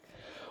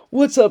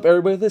What's up,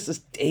 everybody? This is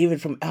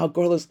David from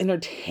Gordo's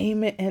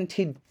Entertainment, and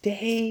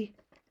today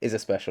is a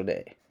special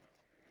day.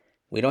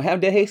 We don't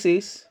have De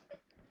Jesus,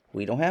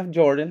 we don't have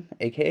Jordan,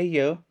 aka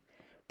Yo,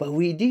 but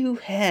we do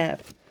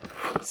have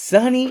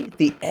Sonny,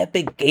 the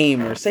Epic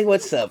Gamer. Say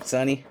what's up,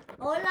 Sonny.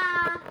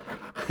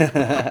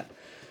 Hola.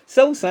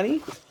 So, Sonny,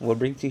 what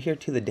brings you here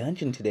to the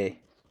dungeon today?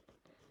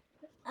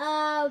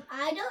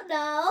 I don't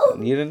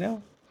know. You don't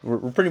know?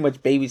 We're pretty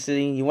much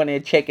babysitting. You want to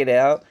check it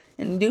out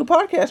and do a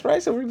podcast,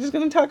 right? So we're just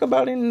going to talk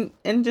about it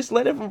and just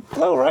let it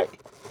flow, right?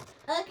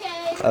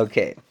 Okay.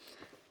 Okay.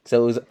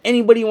 So is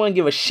anybody want to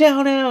give a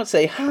shout out,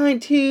 say hi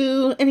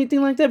to,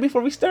 anything like that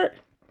before we start?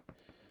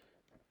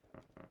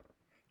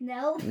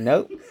 No.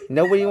 Nope.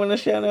 Nobody want to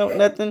shout out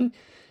nothing?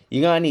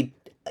 You got any,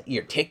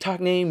 your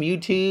TikTok name,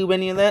 YouTube,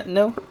 any of that?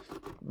 No?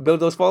 Build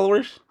those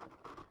followers?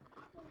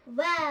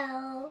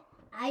 Well,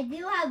 I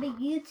do have a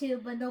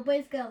YouTube, but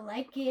nobody's gonna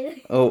like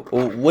it. Oh,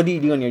 what do you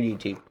do on your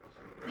YouTube?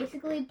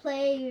 Basically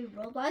play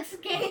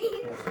Roblox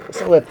games.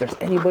 So if there's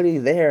anybody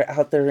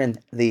out there in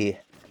the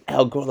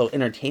Gordo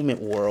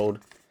entertainment world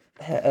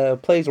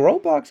plays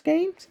Roblox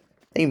games,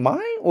 they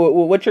might.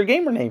 What's your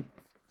gamer name?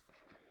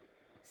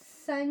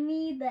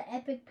 Sonny, the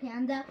Epic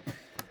Panda.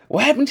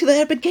 What happened to the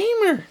Epic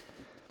Gamer?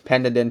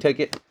 Panda didn't take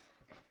it.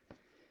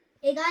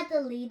 It got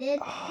deleted.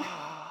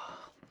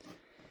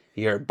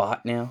 You're a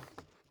bot now?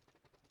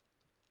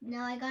 No,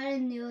 I got a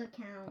new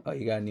account. Oh,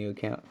 you got a new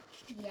account?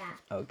 Yeah.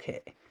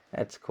 Okay,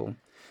 that's cool.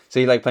 So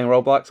you like playing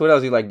Roblox? What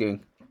else do you like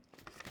doing?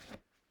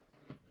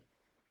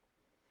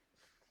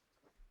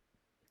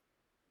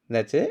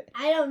 That's it?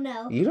 I don't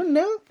know. You don't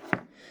know?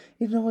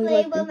 You know what you Play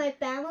like with doing? my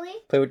family.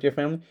 Play with your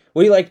family?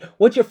 What do you like?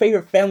 What's your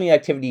favorite family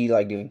activity you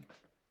like doing?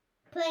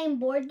 Playing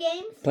board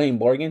games. Playing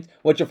board games?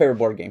 What's your favorite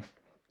board game?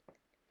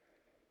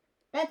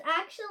 That's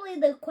actually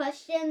the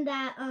question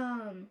that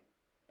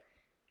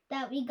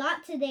we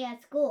got today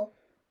at school.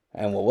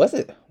 And what was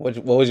it?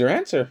 What was your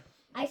answer?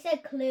 I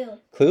said Clue.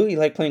 Clue? You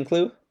like playing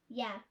Clue?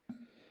 Yeah.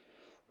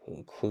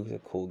 Ooh, Clue's a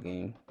cool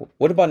game.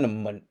 What about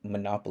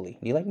Monopoly?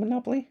 Do you like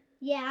Monopoly?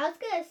 Yeah, I was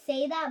gonna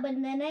say that, but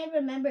then I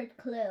remembered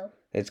Clue.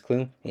 It's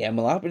Clue? Yeah,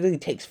 Monopoly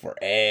takes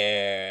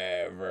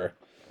forever.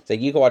 It's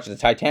like you can watch the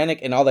Titanic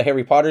and all the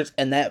Harry Potters,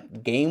 and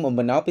that game of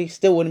Monopoly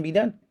still wouldn't be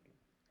done.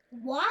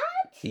 What?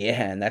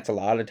 Yeah, and that's a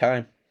lot of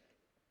time.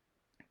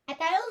 I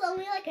thought it was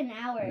only like an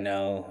hour.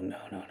 No.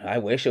 I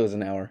wish it was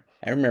an hour.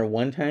 I remember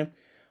one time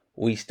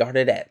we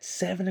started at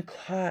 7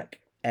 o'clock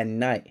at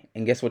night,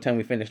 and guess what time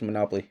we finished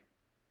Monopoly?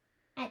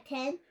 At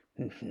 10?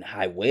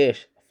 I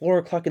wish. 4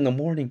 o'clock in the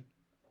morning.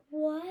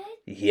 What?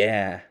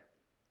 Yeah.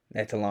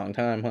 That's a long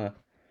time, huh?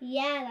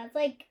 Yeah, that's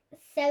like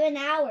 7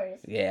 hours.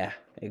 Yeah,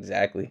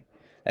 exactly.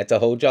 That's a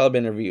whole job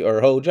interview, or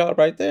a whole job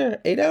right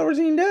there. 8 hours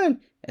ain't done.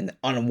 And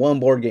on one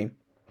board game.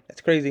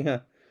 That's crazy, huh?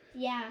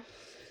 Yeah.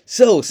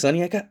 So,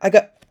 Sonny,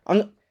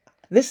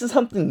 this is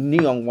something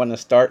new I want to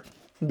start.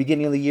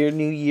 Beginning of the year,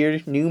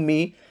 new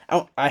me.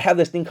 I have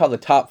this thing called the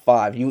top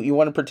 5. You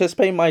want to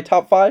participate in my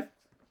top 5?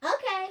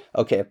 Okay.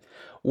 Okay.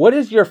 What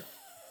is your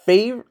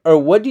favorite, or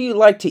what do you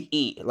like to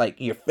eat? Like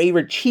your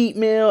favorite cheat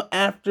meal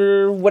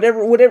after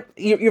whatever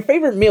your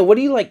favorite meal. What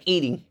do you like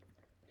eating?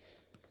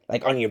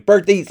 Like on your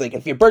birthdays, like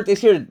if your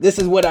birthday's here, this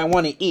is what I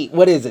want to eat.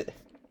 What is it?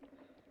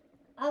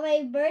 On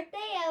my birthday,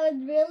 I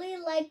would really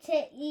like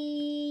to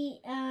eat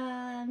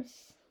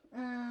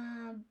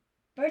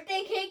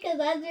birthday cake, because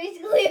that's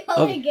basically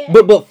all I get.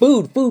 But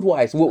food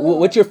wise,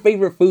 what's your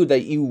favorite food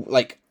that you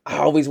like? I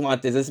always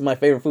want this. This is my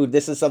favorite food.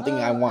 This is something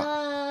I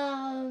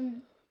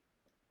want.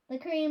 The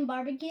Korean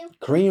barbecue.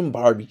 Korean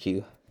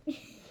barbecue.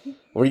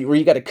 where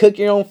you got to cook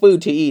your own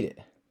food to eat it.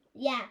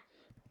 Yeah.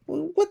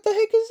 What the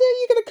heck is that?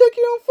 You gotta cook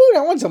your own food?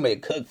 I want somebody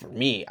to cook for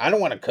me. I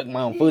don't want to cook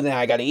my own food, then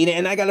I gotta eat it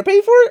and I gotta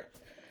pay for it.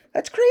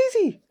 That's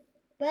crazy.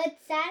 But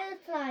it's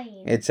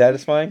satisfying. It's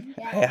satisfying?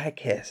 Yeah. I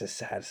guess it's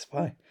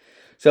satisfying.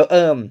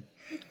 So,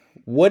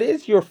 what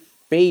is your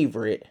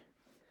favorite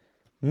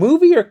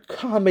movie or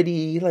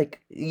comedy?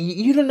 Like,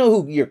 you don't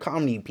know who your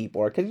comedy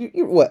people are, because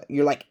you're what?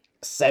 You're like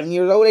 7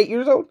 years old, 8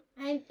 years old?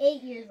 I'm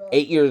 8 years old.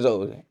 8 years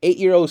old.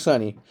 8-year-old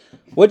Sonny.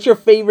 What's your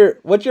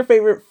favorite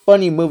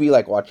funny movie you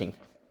like watching?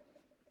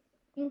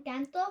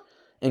 Encanto?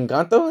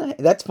 Encanto?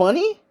 That's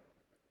funny?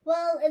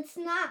 Well, it's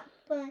not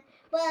fun.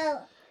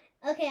 Well,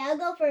 okay, I'll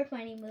go for a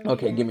funny movie.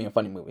 Okay, then. give me a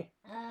funny movie.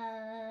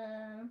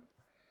 I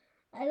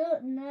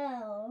don't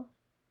know.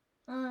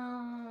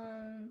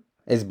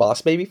 Is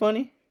Boss Baby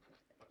funny?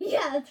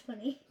 Yeah, it's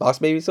funny. Boss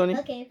Baby's funny?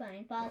 Okay,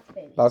 fine. Boss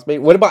Baby. Boss Baby.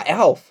 What about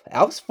Elf?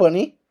 Elf's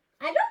funny.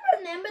 I don't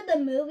remember the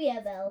movie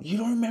of Elf. You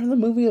don't remember the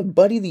movie of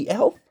Buddy the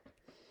Elf?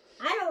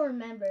 I don't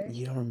remember.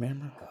 You don't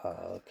remember?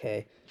 Oh,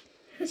 okay.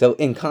 So,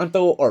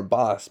 Encanto or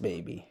Boss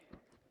Baby?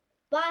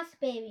 Boss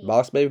Baby.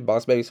 Boss Baby?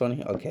 Boss Baby's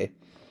funny? Okay.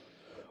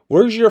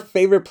 Where's your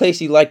favorite place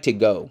you like to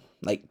go?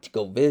 Like, to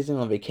go visit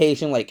on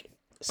vacation? Like,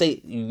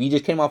 say, you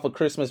just came off a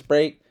Christmas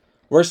break.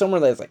 Where's somewhere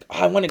that's like,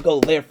 oh, I want to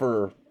go there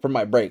for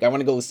my break. I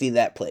want to go see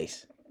that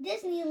place.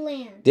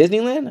 Disneyland.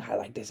 Disneyland? I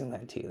like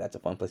Disneyland, too. That's a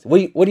fun place.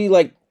 What do you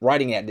like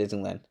riding at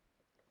Disneyland?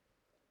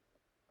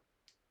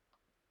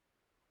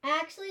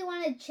 actually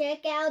want to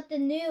check out the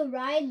new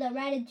ride, the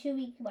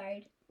Ratatouille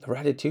ride. The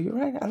Ratatouille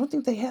ride? I don't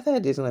think they have that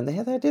at Disneyland. They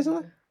have that at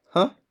Disneyland?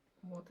 Huh?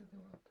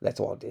 That's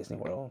Walt Disney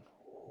World.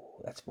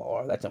 Ooh, that's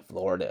far. That's in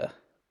Florida.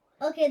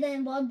 Okay,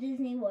 then Walt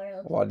Disney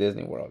World. Walt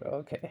Disney World.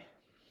 Okay.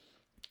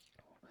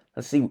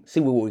 Let's see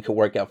what we could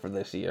work out for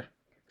this year.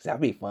 'Cause that'd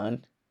be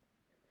fun.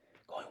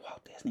 Going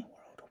Walt Disney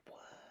World. What?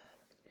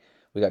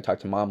 We gotta talk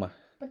to Mama.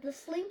 But the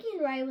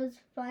slinking ride was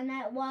fun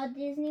at Walt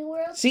Disney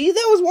World. See,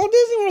 that was Walt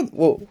Disney World.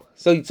 Whoa.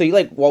 So you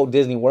like Walt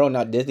Disney World,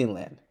 not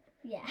Disneyland?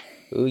 Yeah.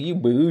 Oh, you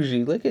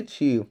bougie. Look at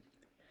you.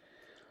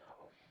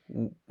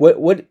 What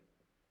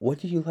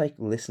do you like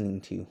listening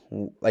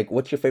to? Like,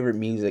 what's your favorite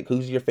music?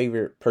 Who's your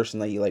favorite person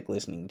that you like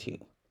listening to?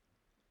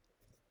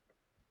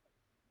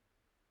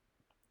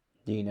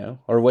 Do you know?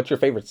 Or what's your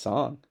favorite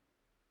song?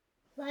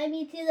 Fly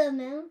Me to the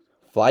Moon.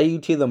 Fly You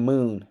to the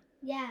Moon.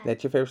 Yeah.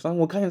 That's your favorite song?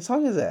 What kind of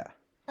song is that?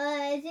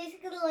 It's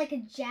basically like a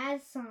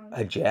jazz song.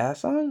 A jazz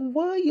song?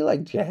 What? You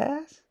like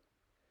jazz?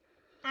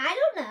 I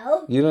don't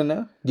know. You don't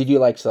know? Did you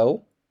like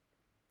soul?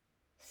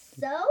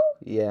 So?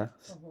 Yeah.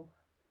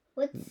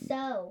 What's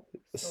so?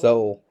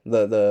 Soul.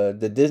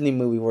 The Disney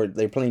movie where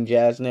they're playing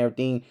jazz and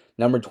everything.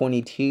 Number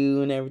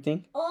 22 and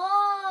everything.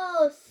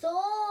 Oh,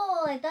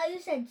 soul. I thought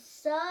you said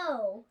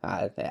so.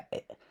 I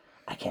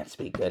can't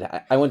speak good.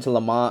 I went to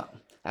Lamont.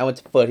 I went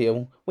to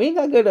Foothill. We ain't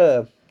got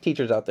good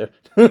teachers out there.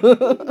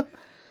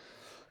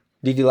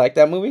 Did you like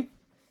that movie?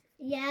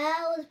 Yeah,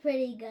 it was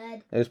pretty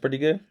good. It was pretty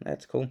good?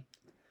 That's cool.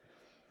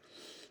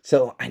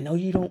 So, I know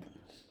you don't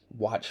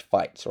watch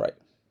fights, right?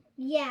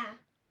 Yeah.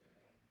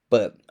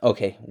 But,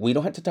 okay, we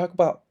don't have to talk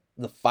about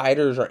the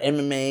fighters or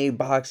MMA,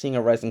 boxing,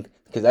 or wrestling.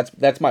 Because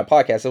that's my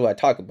podcast. That's what I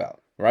talk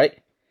about, right?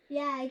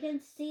 Yeah, I can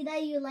see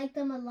that you like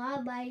them a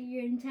lot by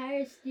your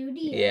entire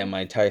studio. Yeah,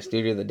 my entire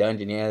studio, the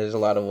dungeon. Yeah, there's a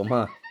lot of them,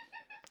 huh?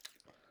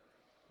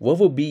 What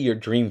would be your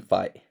dream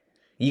fight?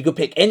 You could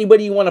pick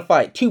anybody you want to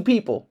fight. 2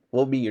 people.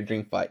 What would be your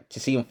dream fight? To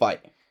see them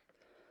fight.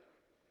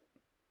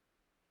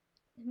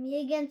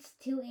 Me against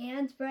 2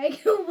 ants, but I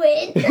can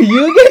win.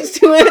 You against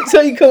 2 ants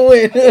so you can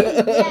win.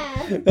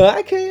 Yeah.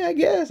 Okay, I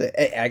guess.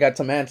 Hey, I got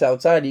some ants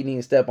outside you need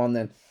to step on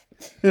them.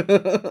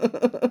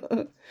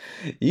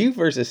 You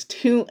versus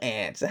 2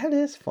 ants. That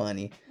is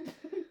funny.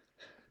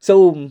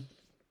 So,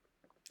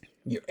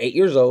 you're 8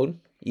 years old.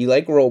 You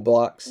like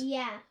Roblox.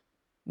 Yeah.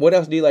 What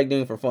else do you like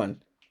doing for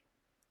fun?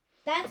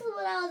 That's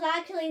what I was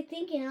actually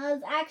thinking. I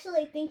was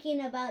actually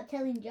thinking about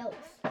telling jokes.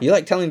 You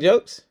like telling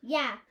jokes?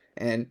 Yeah.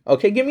 And,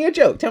 okay, give me a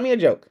joke. Tell me a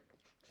joke.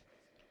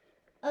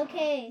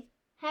 Okay.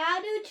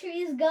 How do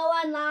trees go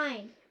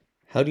online?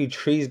 How do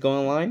trees go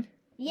online?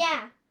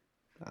 Yeah.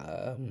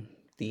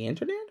 The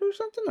internet or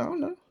something? I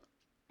don't know.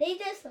 They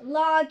just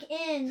log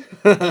in.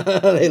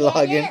 They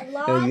log in. Get it?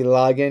 Log? You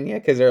log in, yeah,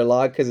 because they're a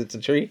log because it's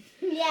a tree.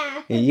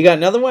 Yeah. You got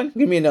another one?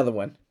 Give me another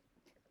one.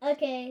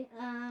 Okay.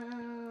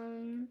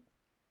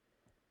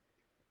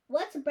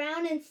 What's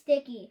brown and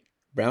sticky?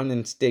 Brown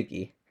and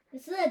sticky.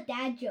 This is a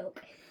dad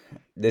joke.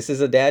 This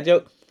is a dad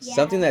joke? Yeah.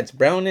 Something that's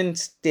brown and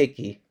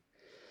sticky.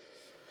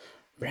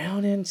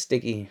 Brown and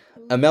sticky.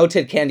 A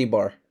melted candy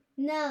bar.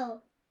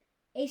 No.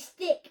 A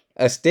stick.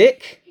 A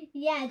stick?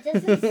 Yeah,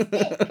 just a stick.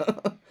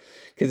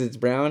 Because it's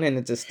brown and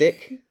it's a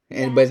stick?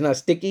 Yeah. But it's not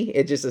sticky,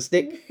 it's just a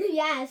stick?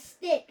 Yeah, a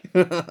stick.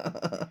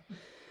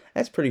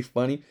 That's pretty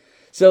funny.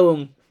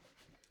 So,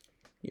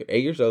 you're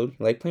 8 years old.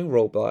 You like playing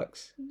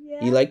Roblox.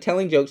 Yeah. You like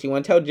telling jokes. You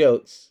want to tell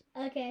jokes.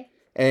 Okay.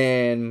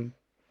 And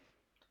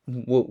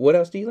what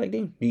else do you like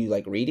doing? Do you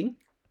like reading?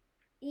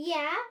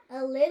 Yeah,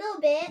 a little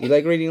bit. You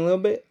like reading a little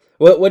bit?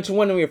 What's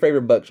one of your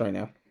favorite books right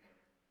now?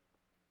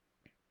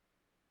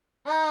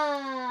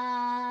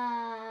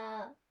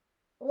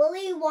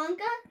 Willy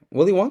Wonka?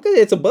 Willy Wonka?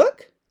 It's a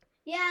book?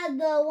 Yeah,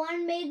 the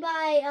one made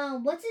by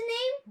what's his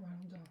name?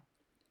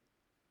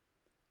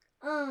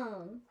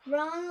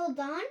 Ronald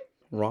Don?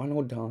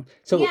 Ronald Don.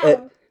 So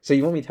Yeah. so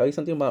you want me to tell you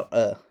something about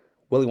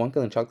Willy Wonka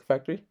and the Chocolate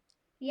Factory?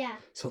 Yeah.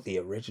 So the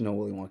original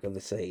Willy Wonka,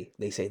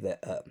 they say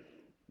that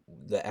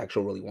the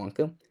actual Willy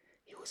Wonka,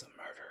 he was a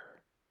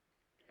murderer.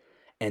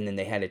 And then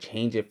they had to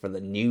change it for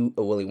the new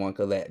Willy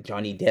Wonka that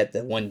Johnny Depp,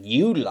 the one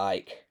you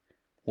like,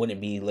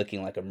 wouldn't be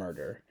looking like a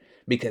murderer.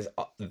 Because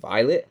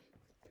Violet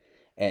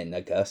and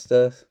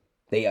Augusta,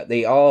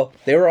 they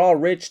were all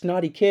rich,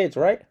 naughty kids,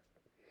 right?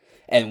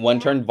 And one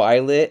turned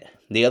violet,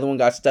 the other one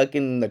got stuck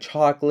in the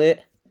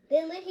chocolate. He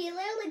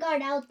literally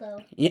got out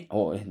though. Yeah,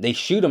 well, they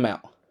shoot him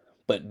out.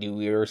 But do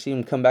we ever see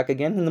him come back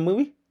again in the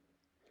movie?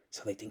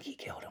 So they think he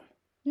killed him.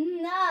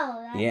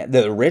 No. Yeah,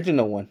 the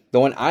original one. The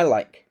one I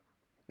like.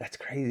 That's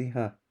crazy,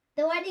 huh?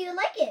 Then why do you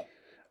like it?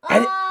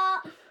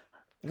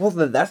 Well,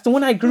 that's the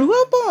one I grew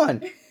up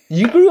on.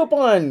 You grew up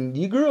on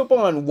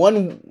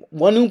one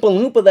Oompa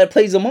Loompa that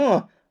plays them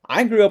all.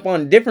 I grew up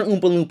on different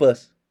Oompa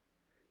Loompas.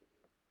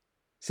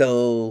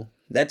 So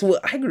that's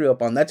what I grew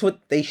up on. That's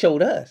what they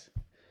showed us.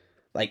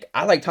 Like,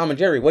 I like Tom and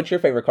Jerry. What's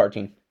your favorite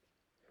cartoon?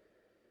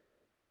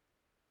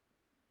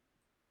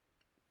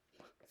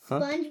 Huh?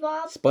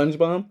 SpongeBob.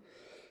 SpongeBob?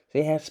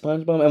 They have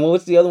SpongeBob. And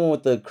what's the other one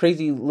with the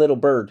crazy little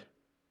bird?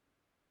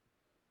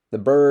 The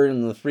bird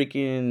and the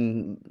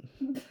freaking...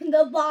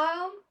 The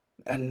bomb?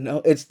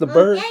 No, it's the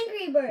bird.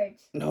 Angry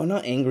Birds. No,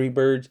 not Angry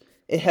Birds.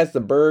 It has the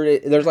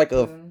bird. There's like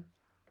a...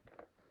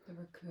 The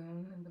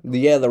raccoon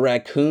and the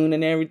raccoon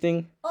and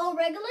everything. Oh,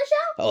 regular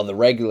show? Oh, the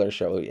regular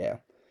show, yeah.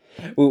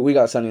 We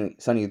got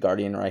Sonny's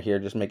guardian right here,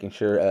 just making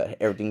sure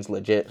everything's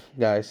legit,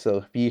 guys. So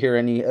if you hear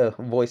any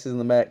voices in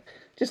the back,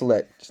 just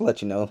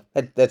let you know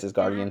that's his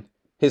guardian,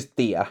 his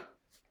Thea.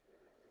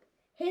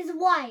 His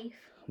wife.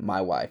 My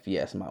wife,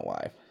 yes, my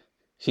wife.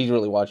 She's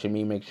really watching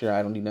me, make sure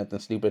I don't do nothing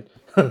stupid.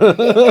 Like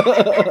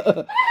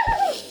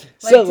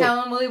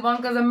telling Willy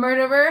Wonka's a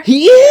murderer?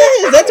 He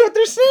is! That's what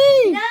they're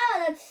saying! No,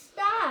 that's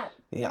stop.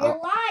 Yeah,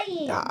 You're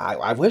lying.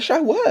 I wish I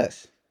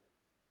was.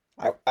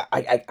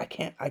 I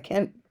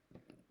can't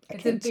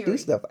do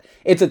stuff.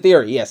 It's a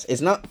theory, yes.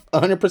 It's not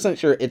 100%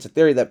 sure. It's a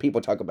theory that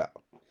people talk about.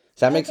 Does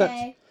that make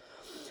sense?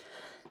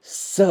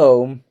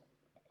 So...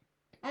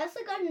 I also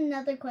got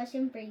another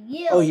question for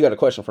you. Oh, you got a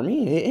question for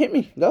me? Hit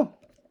me. Go.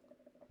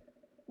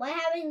 Why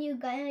haven't you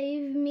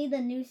given me the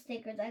new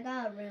stickers? I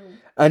got a room.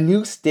 A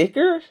new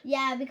sticker?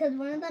 Yeah, because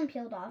one of them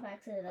peeled off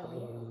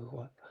accidentally.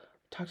 What?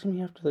 Talk to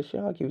me after the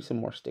show. I'll give you some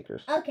more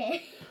stickers.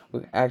 Okay.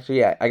 Actually,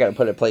 yeah, I got to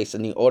put in place a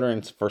new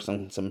ordering for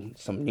some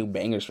new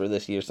bangers for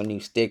this year. Some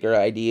new sticker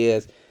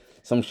ideas.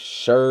 Some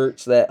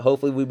shirts that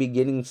hopefully we'll be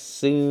getting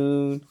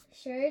soon.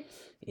 Shirts?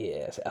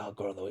 Yes, El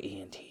Gordo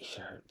ENT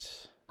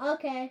shirts.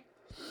 Okay.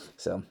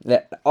 So,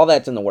 all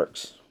that's in the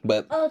works.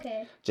 But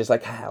okay. Just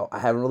like how I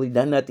haven't really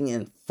done nothing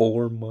in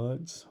 4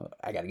 months.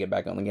 I got to get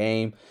back on the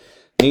game.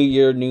 New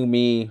year, new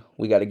me.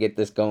 We got to get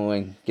this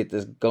going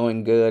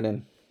good,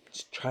 and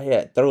just try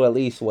to throw at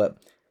least, a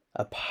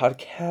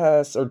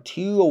podcast or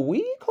 2 a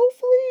week,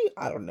 hopefully?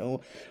 I don't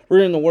know.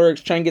 We're in the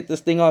works, trying to get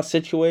this thing all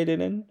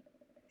situated, and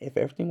if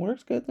everything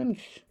works good, then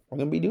we're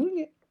going to be doing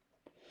it.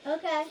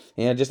 Okay.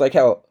 Yeah, just like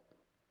how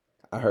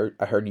I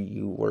heard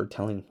you were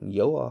telling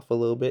Yo off a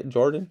little bit,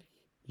 Jordan.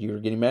 You were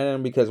getting mad at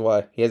him because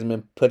why? He hasn't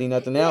been putting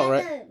nothing out,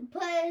 right? He hasn't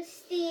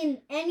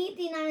posting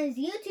anything on his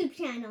YouTube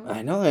channel.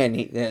 I know,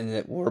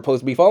 and we're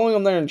supposed to be following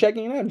him there and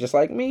checking it out, just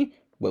like me.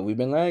 But we've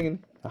been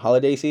lagging. The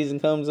holiday season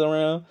comes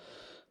around.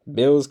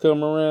 Bills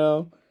come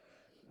around.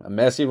 A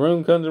messy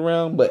room comes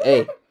around. But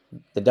hey,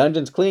 the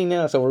dungeon's clean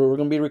now, so we're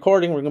going to be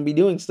recording. We're going to be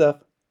doing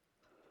stuff.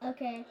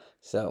 Okay.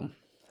 So,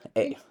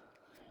 hey,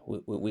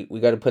 we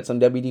got to put some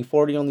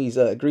WD-40 on these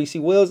greasy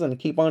wheels and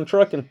keep on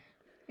trucking.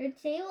 Your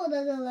table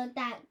doesn't look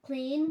that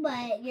clean,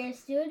 but your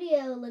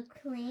studio looks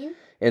clean.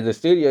 In the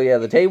studio, yeah,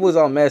 the table's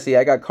all messy.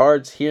 I got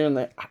cards here and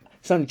there.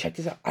 Sonny, check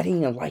this out. I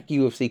didn't even like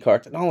UFC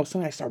cards. And all of a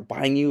sudden, I start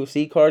buying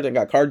UFC cards. I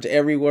got cards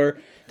everywhere.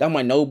 Got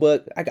my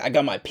notebook. I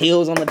got my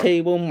pills on the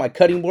table. My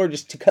cutting board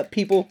just to cut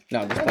people. No,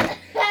 I'm just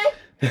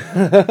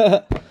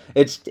playing.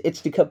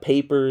 It's to cut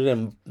papers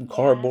and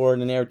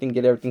cardboard and everything.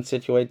 Get everything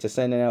situated to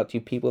send it out to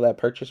people that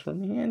purchase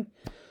from me. And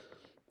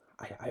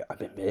I've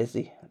been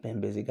busy. I've been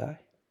a busy guy.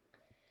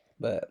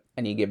 But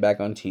I need to get back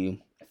onto you.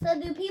 So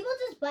do people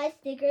just buy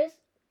stickers?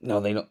 No,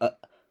 they don't.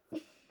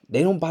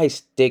 They don't buy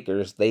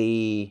stickers.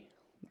 They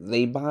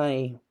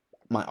buy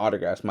my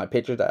autographs, my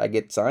pictures that I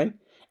get signed,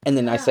 and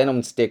then I send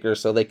them stickers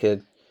so they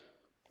could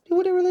do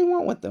whatever they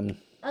want with them.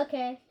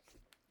 Okay.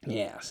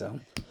 Yeah. So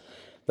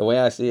the way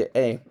I see it,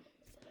 hey,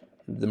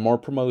 the more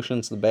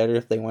promotions, the better.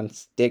 If they want to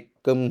stick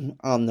them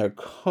on their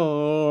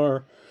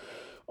car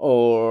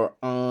or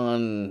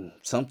on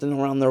something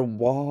around their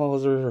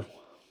walls or.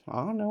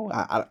 I don't know.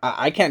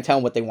 I can't tell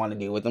them what they want to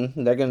do with them.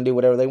 They're going to do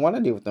whatever they want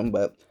to do with them.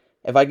 But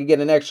if I could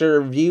get an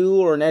extra view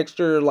or an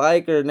extra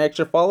like or an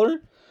extra follower,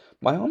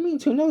 by all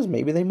means, who knows?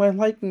 Maybe they might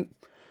like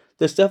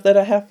the stuff that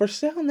I have for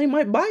sale and they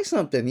might buy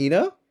something, you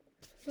know?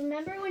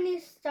 Remember when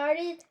you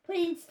started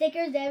putting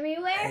stickers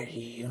everywhere? Hey,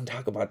 you don't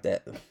talk about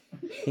that.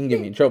 You can get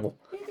me in trouble.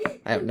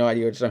 I have no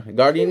idea what you're talking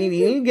about. Guardian,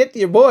 you get to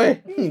your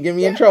boy. You get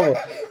me in trouble.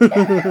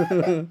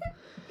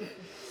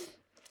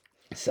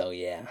 So,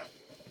 yeah.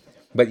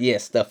 But yeah,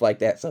 stuff like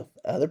that. So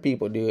if other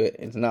people do it,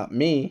 it's not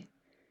me,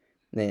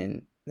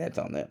 then that's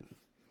on them.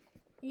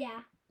 Yeah.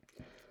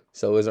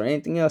 So is there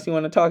anything else you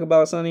want to talk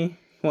about, Sonny?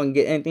 You want to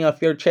get anything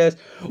off your chest?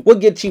 What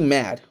gets you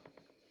mad?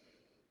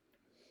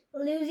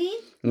 Losing?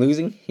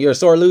 Losing? You're a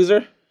sore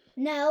loser?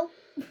 No.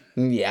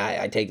 Yeah,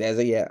 I take that as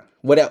a yeah.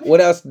 What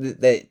else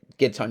that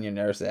gets on your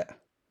nerves? That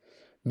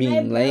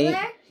being late?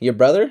 Your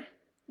brother?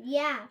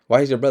 Yeah. Why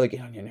does your brother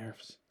get on your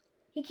nerves?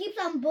 He keeps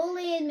on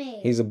bullying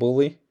me. He's a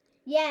bully?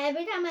 Yeah,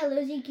 every time I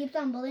lose, he keeps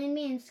on bullying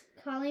me and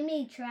calling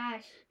me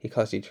trash. He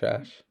calls you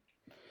trash?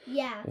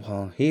 Yeah.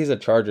 Well, he's a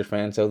Charger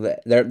fan, so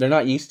they're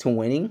not used to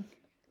winning.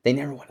 They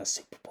never won a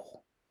Super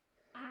Bowl.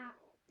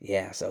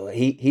 Yeah, so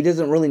he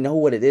doesn't really know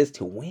what it is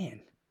to win.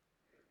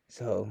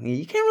 So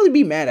you can't really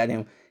be mad at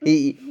him.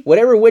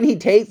 Whatever win he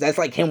takes, that's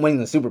like him winning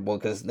the Super Bowl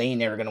because they ain't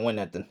never going to win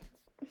nothing.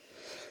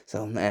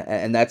 So,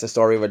 and that's a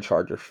story of a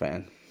Chargers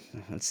fan.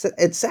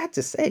 It's sad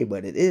to say,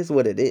 but it is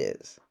what it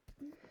is.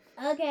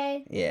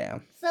 Okay. Yeah.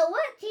 So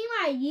what team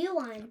are you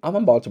on? I'm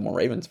a Baltimore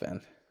Ravens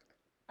fan.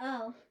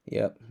 Oh.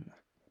 Yep.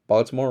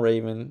 Baltimore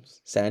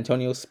Ravens, San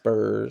Antonio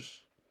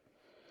Spurs,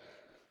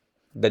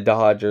 the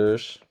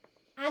Dodgers.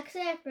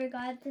 Actually, I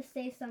forgot to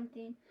say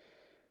something.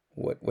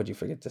 What'd you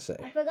forget to I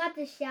say? forgot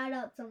to shout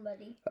out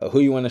somebody. Who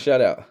you want to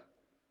shout out?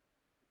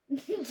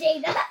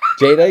 Jada.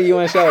 Jada? You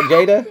want to shout out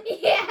Jada?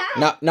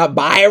 Yeah. Not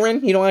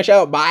Byron? You don't want to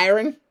shout out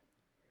Byron?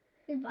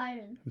 Who's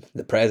Byron?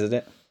 The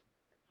president.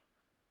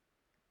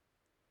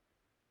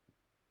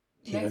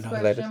 You Next don't know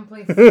who question,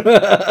 please.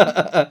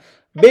 that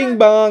is? Bing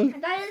bong. I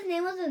thought his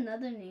name was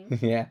another name.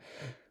 Yeah.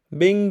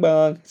 Bing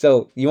bong.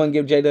 So, you want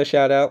to give Jada a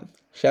shout out?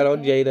 Shout out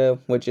Okay. Jada,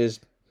 which is,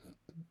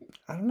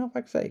 I don't know if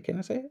I can say it. Can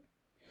I say it?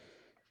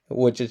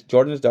 Which is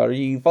Jordan's daughter.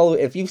 You follow,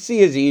 if you see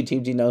his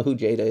YouTube, you know who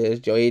Jada is.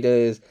 Jada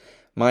is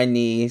my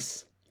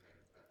niece.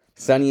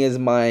 Sonny is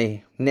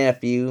my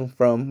nephew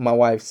from my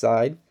wife's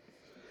side.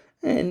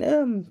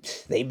 And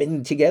they've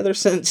been together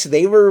since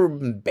they were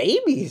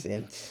babies.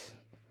 And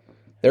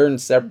they're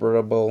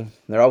inseparable.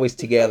 They're always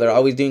together,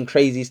 always doing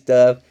crazy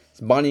stuff.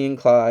 It's Bonnie and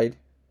Clyde.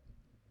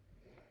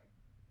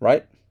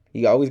 Right?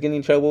 You always get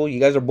in trouble. You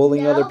guys are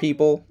bullying other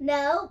people.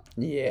 No.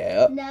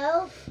 Yeah.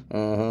 No.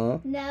 Uh-huh.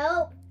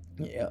 No.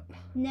 Yeah.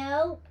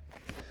 No.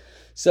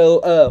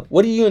 So,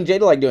 what do you and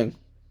Jada like doing?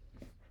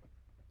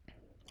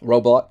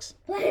 Roblox?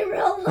 Play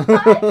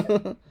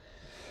Roblox.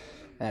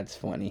 That's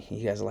funny.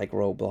 You guys like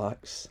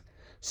Roblox.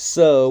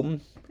 So,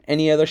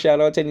 any other shout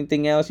outs?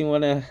 Anything else you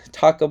want to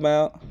talk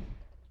about?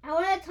 I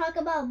want to talk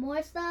about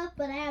more stuff,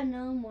 but I have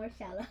no more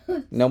shout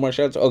outs. No more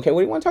shout outs? Okay,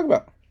 what do you want to talk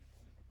about?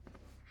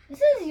 This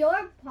is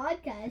your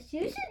podcast.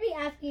 You should be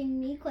asking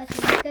me questions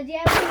because you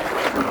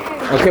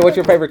have. Okay, what's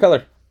your favorite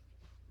color?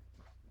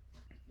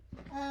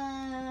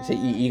 Uh, So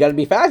you got to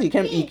be fast. You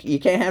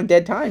can't have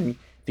dead time.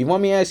 If you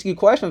want me to ask you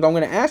questions, I'm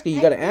going to ask you.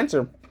 You got to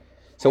answer.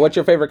 So what's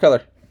your favorite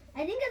color?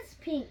 I think it's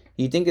pink.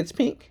 You think it's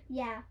pink?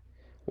 Yeah.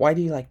 Why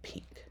do you like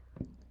pink?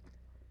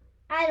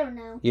 I don't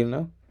know. You don't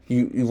know?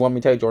 You want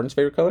me to tell you Jordan's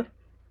favorite color?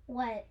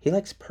 What? He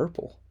likes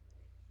purple.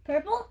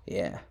 Purple?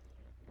 Yeah.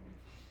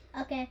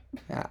 Okay.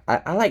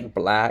 I like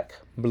black,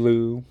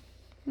 blue.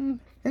 It's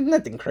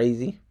nothing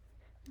crazy.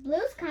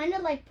 Blue's kind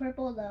of like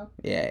purple though.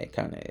 Yeah, it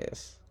kind of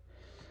is.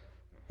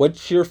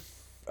 What's your...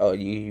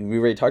 we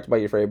already talked about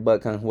your favorite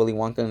book, huh? Willy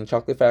Wonka and the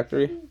Chocolate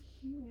Factory.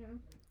 Yeah.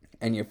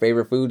 And your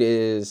favorite food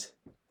is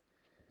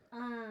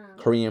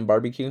Korean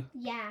barbecue?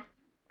 Yeah.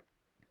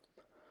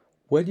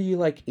 What do you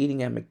like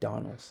eating at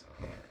McDonald's?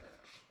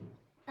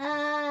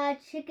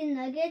 Chicken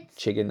nuggets.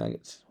 Chicken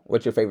nuggets.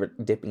 What's your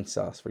favorite dipping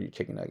sauce for your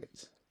chicken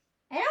nuggets?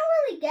 I don't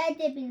really get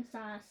dipping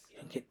sauce. You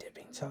don't get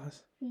dipping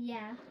sauce?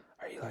 Yeah.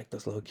 Are you like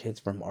those little kids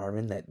from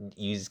Arvin that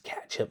use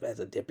ketchup as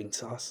a dipping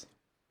sauce?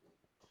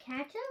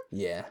 Ketchup?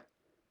 Yeah.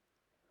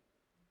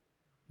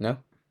 No?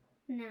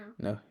 No.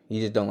 No?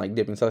 You just don't like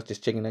dipping sauce,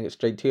 just chicken nuggets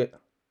straight to it?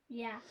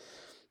 Yeah.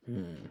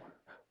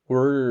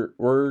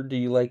 Where do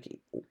you like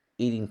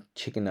eating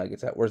chicken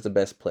nuggets at? Where's the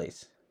best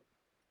place?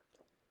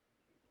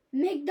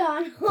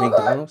 McDonald's.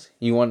 McDonald's?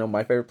 You want to know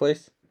my favorite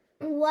place?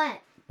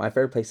 What? My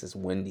favorite place is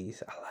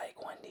Wendy's. I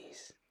like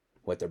Wendy's.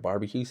 With their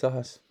barbecue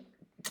sauce.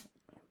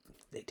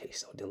 They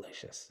taste so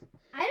delicious.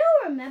 I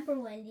don't remember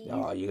Wendy's.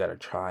 Oh, you gotta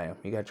try them.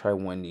 You gotta try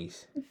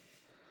Wendy's.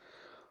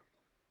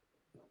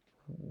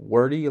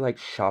 Where do you like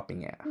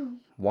shopping at?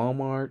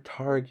 Walmart,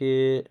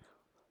 Target,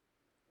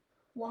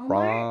 Walmart?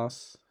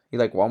 Ross. You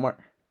like Walmart?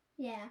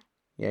 Yeah.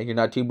 Yeah, you're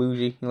not too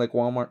bougie. You like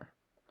Walmart?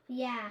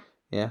 Yeah.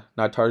 Yeah,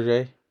 not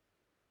Target?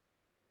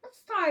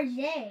 What's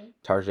Target?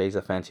 Target's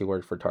a fancy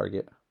word for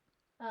Target.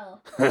 Oh.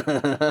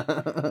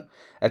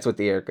 That's what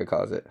the Erica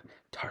calls it.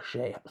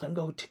 Target. I'm gonna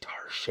go to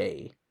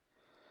Target.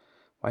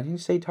 Why didn't you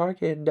say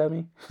Target,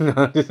 dummy? No,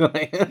 I'm just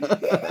like...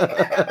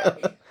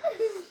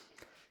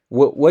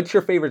 What's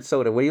your favorite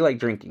soda? What do you like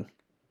drinking?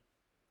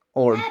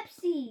 Or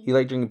Pepsi. you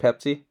like drinking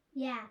Pepsi?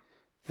 Yeah.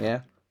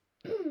 Yeah.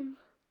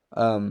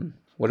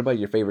 What about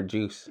your favorite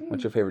juice?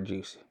 What's your favorite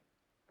juice?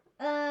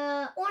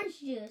 Orange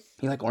juice.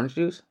 You like orange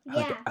juice?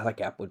 Yeah. I like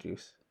apple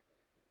juice.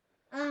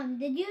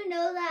 Did you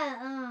know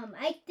that,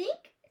 I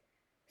think,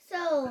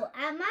 so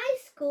at my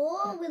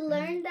school, we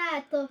learned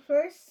that the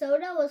first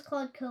soda was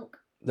called Coke.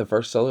 The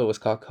first soda was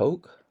called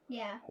Coke?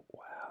 Yeah.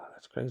 Wow,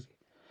 that's crazy.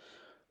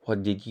 Well,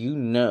 did you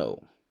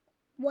know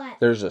What?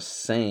 there's a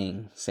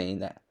saying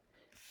that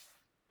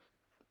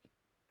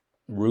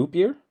root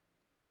beer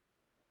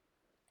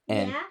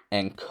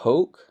and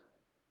Coke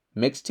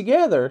mixed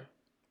together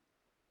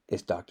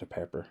is Dr.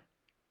 Pepper.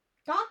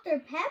 Dr.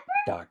 Pepper?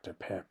 Dr.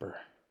 Pepper.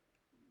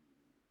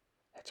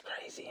 That's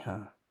crazy,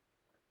 huh?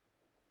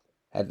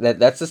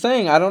 That's the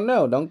saying. I don't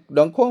know.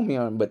 Don't quote me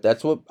on it, but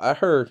that's what I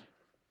heard.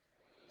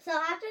 So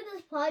after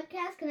this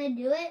podcast, can I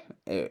do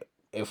it?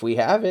 If we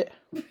have it.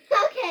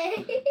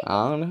 Okay.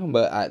 I don't know,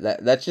 but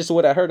that's just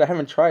what I heard. I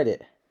haven't tried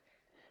it.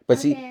 But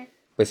Okay.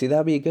 see,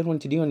 that'd be a good one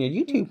to do on your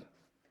YouTube.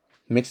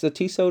 Mix the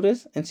two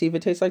sodas and see if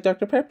it tastes like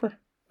Dr. Pepper.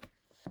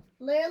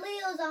 Literally,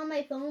 it was on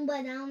my phone,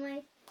 but now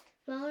my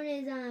phone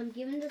is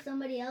given to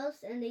somebody else,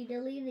 and they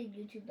deleted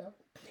YouTube though.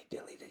 They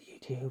deleted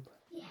YouTube.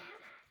 Yeah.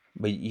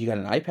 But you got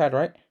an iPad,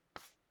 right?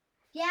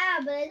 Yeah,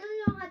 but I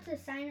don't know how to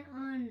sign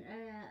on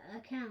an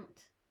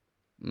account.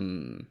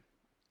 We're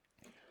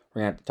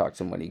gonna have to talk to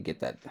somebody get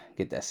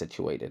that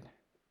situated.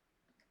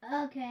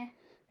 Okay.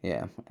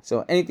 Yeah.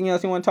 So, anything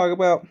else you want to talk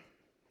about?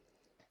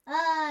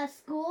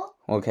 School.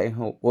 Okay.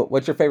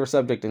 What's your favorite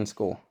subject in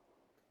school?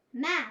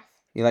 Math.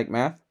 You like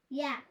math?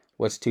 Yeah.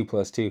 What's 2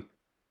 plus 2?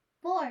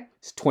 4.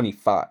 It's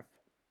 25.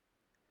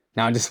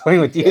 Now I'm just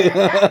playing with you.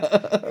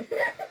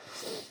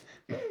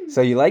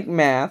 So you like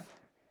math?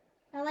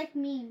 I like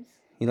memes.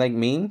 You like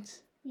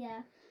memes?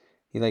 Yeah.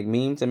 You like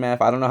memes and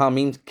math? I don't know how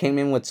memes came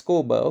in with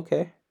school, but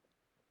okay.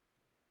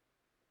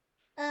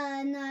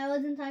 No, I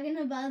wasn't talking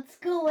about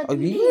school with Oh,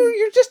 memes.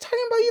 you're just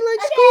talking about you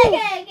like school.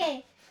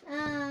 Okay.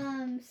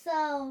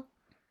 So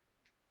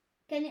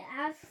can you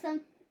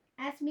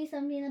ask me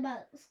something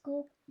about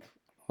school?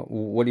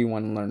 What do you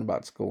want to learn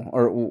about school?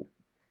 Or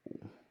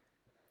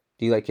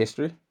do you like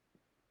history?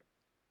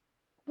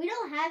 We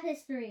don't have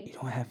history. You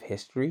don't have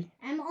history?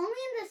 I'm only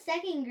in the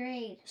 2nd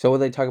grade. So what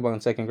do they talk about in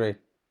 2nd grade?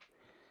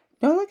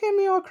 Don't look at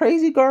me all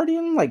crazy,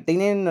 Guardian. Like they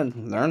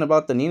didn't learn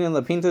about the Nina,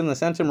 La Pinta, and the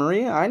Santa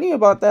Maria. I knew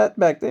about that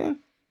back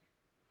then.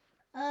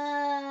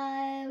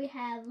 We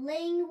have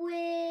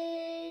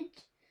language,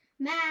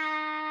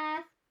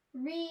 math,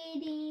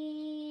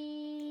 reading.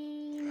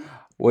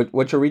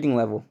 What's your reading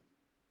level?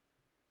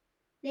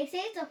 They say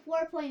it's a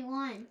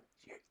 4.1.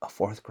 A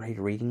 4th grade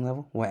reading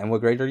level? And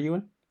what grade are you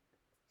in?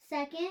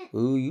 2nd.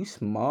 Ooh, you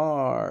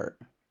smart.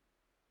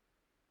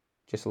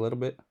 Just a little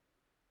bit?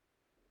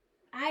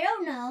 I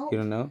don't know. You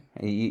don't know?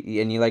 And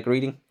you like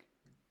reading?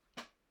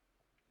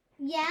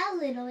 Yeah, a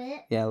little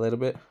bit. Yeah, a little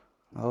bit.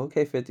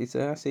 Okay, 50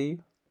 Cent, I see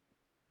you.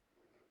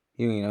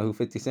 You ain't know who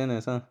 50 Cent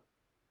is, huh?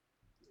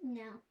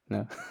 No.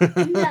 No.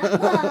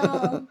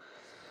 No.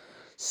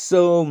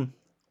 So,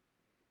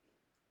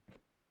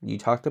 you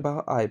talked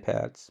about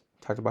iPads,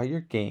 talked about your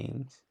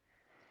games.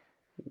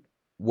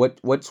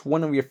 What's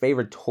one of your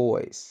favorite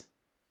toys?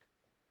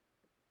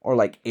 Or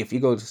like if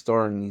you go to the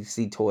store and you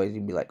see toys,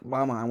 you'd be like,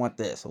 "Mama, I want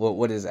this."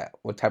 What is that?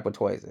 What type of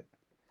toy is it?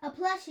 A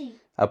plushie.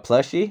 A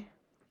plushie?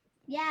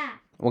 Yeah.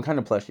 What kind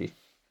of plushie?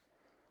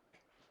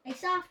 A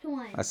soft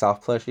one. A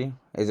soft plushie?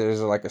 Is there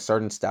like a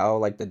certain style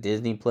like the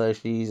Disney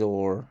plushies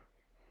or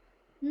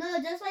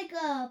No, just like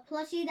a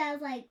plushie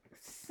that's like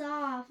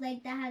soft,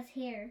 like that has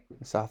hair.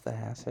 soft that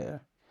has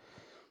hair?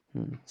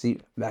 See,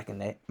 back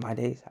in my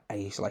days, I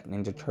used to like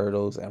Ninja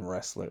Turtles and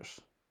wrestlers.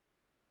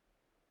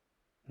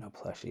 No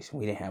plushies.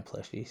 We didn't have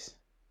plushies.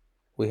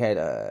 We had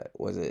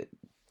was it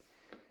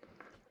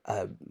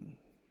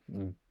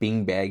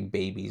beanbag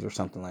babies or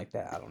something like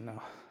that? I don't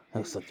know. That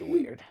was such a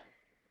weird.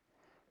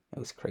 It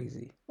was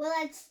crazy. Well,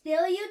 that's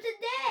still you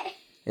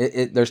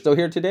today. They're still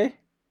here today?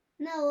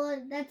 No,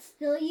 well, that's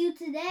still you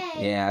today.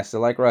 Yeah, I still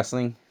like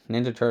wrestling.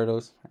 Ninja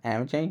Turtles. I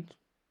haven't changed.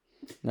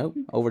 Nope.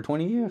 Over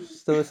 20 years.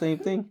 Still the same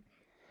thing.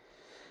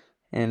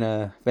 And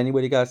if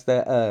anybody got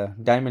that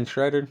diamond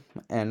shredder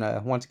and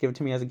wants to give it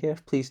to me as a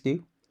gift, please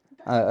do.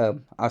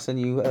 I'll send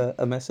you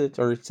a message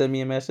or send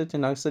me a message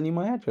and I'll send you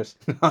my address.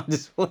 I'm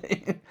just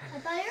playing. I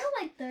thought you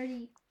were like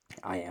 30.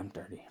 I am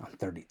 30. I'm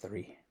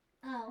 33.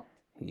 Oh.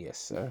 Yes,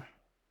 sir.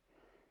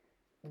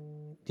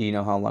 Do you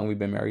know how long we've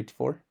been married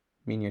for?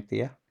 Me and your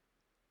Thea?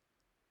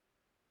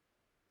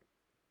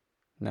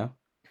 No?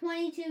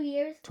 22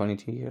 years.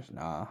 22 years?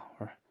 Nah.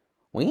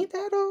 We ain't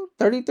that old.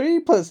 33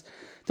 plus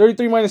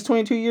 33 minus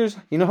 22 years.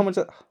 You know how much?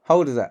 How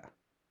old is that?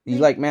 You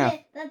like math?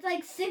 That's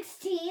like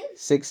 16.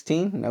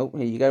 16? Nope.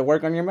 You gotta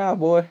work on your math,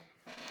 boy.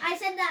 I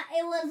said that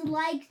it was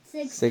like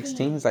 16.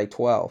 16 is like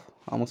 12.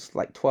 Almost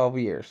like 12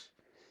 years.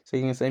 So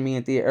you can say me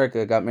and Thea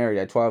Erica got married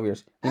at 12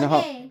 years.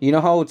 You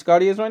know how old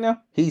Scotty is right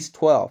now? He's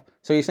 12.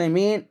 So you're saying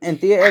me and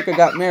Thea Erica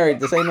got married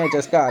the same age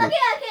as Scotty. Okay.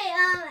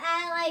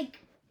 At like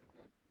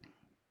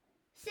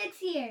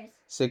 6 years.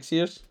 6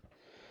 years?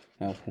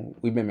 No,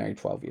 we've been married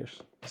 12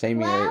 years. Same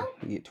 12?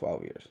 year. Yeah,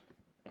 12 years.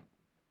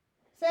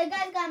 So you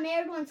guys got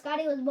married when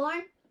Scotty was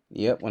born?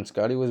 Yep, when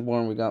Scotty was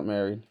born, we got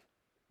married.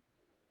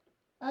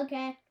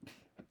 Okay.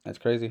 That's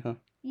crazy, huh?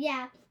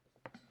 Yeah.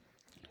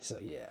 So,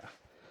 yeah.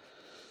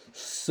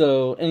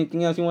 So,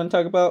 anything else you want to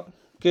talk about?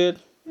 Good?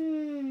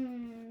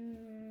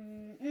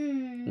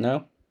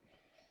 No?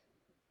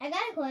 I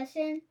got a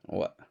question.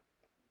 What?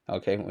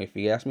 Okay, if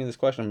you ask me this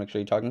question, make sure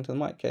you're talking to the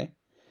mic, okay?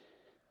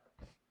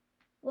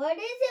 What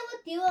is it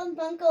with you and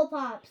Funko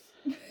Pops?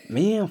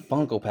 Me and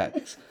Funko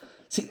Pops.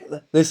 See,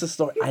 this is a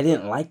story. I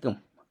didn't like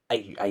them.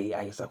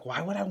 I was like,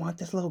 why would I want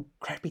this little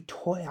crappy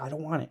toy? I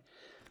don't want it.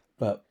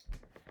 But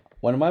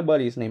one of my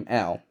buddies named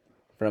Al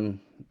from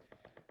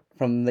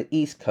the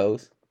East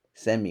Coast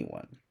sent me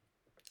one.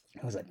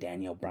 It was a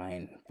Daniel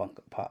Bryan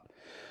Funko Pop.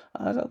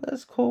 I was like,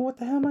 that's cool. What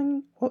the hell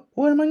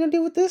what am I going to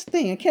do with this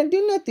thing? I can't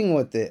do nothing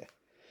with it.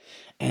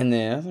 And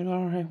then I was like,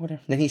 all right,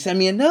 whatever. Then he sent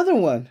me another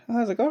one. I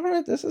was like, all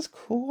right, this is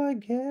cool, I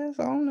guess.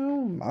 I don't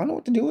know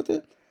what to do with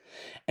it.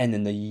 And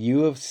then the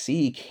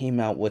UFC came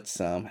out with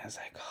some. I was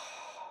like,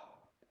 oh,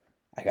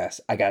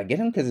 I gotta get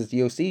them because it's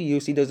UFC.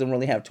 UFC doesn't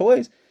really have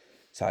toys.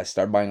 So I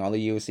started buying all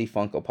the UFC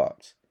Funko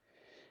Pops.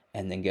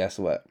 And then guess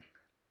what?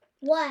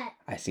 What?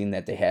 I seen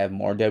that they have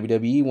more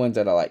WWE ones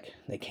that I like.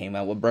 They came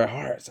out with Bret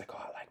Hart. It's like, oh,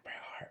 I like Bret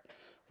Hart.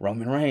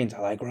 Roman Reigns. I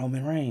like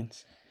Roman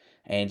Reigns.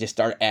 And just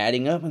start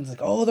adding up. And it's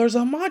like, oh, there's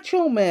a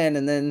Macho Man.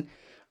 And then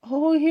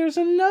oh, here's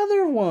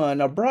another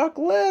one, a Brock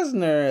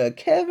Lesnar, a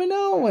Kevin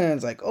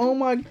Owens. Like, oh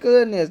my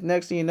goodness.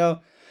 Next thing you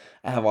know,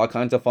 I have all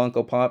kinds of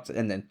Funko Pops.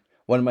 And then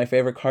one of my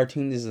favorite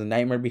cartoons is The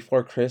Nightmare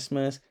Before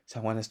Christmas. So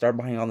I want to start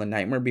buying all the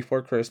Nightmare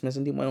Before Christmas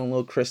and do my own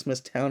little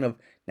Christmas town of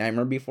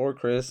Nightmare Before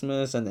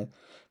Christmas. And then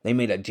they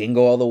made a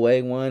Jingle All the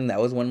Way one. That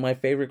was one of my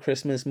favorite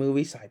Christmas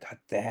movies. So I got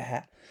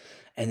that.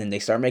 And then they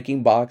start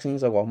making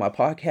boxings. Like, well, my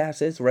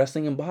podcast is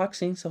wrestling and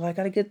boxing. So I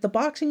got to get the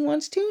boxing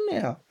ones too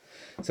now.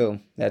 So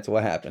that's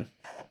what happened.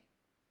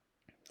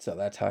 So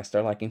that's how I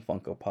started liking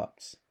Funko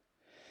Pops.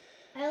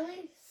 At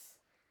least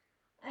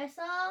I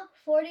saw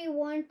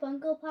 41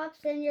 Funko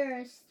Pops in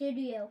your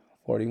studio.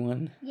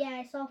 41? Yeah,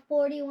 I saw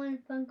 41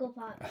 Funko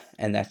Pops.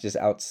 And that's just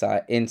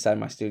inside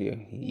my studio.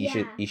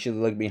 You should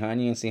look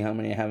behind you and see how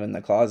many I have in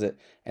the closet.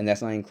 And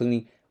that's not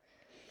including,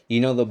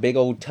 the big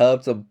old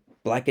tubs of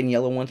black and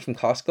yellow ones from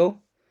Costco?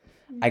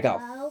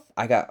 No.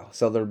 I got,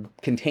 so they're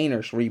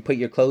containers where you put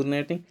your clothes and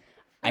everything.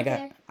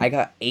 Okay. I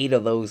got 8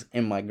 of those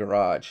in my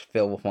garage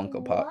filled with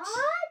Funko Pops.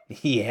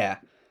 What? Yeah.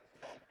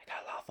 I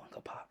got a lot of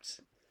Funko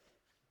Pops.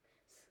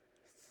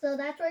 So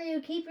that's where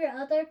you keep your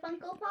other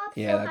Funko Pops?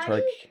 Yeah, that's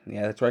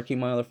where I keep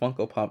my other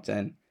Funko Pops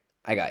in.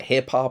 I got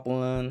hip hop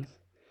ones.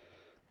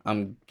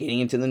 I'm getting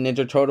into the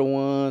Ninja Turtle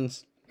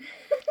ones.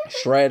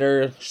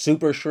 Shredder,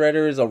 Super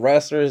Shredder is a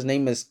wrestler. His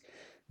name is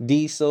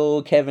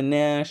Diesel, Kevin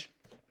Nash.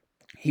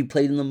 He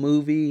played in the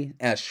movie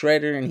as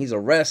Shredder, and he's a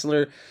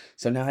wrestler.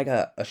 So now I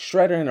got a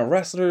Shredder and a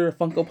wrestler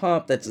Funko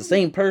Pop that's the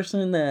same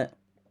person that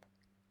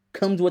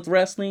comes with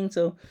wrestling.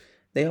 So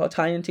they all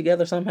tie in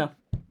together somehow.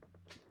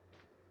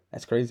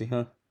 That's crazy,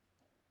 huh?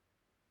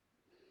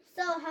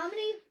 So how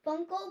many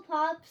Funko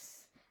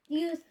Pops do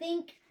you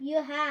think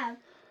you have?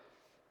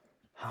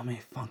 How many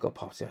Funko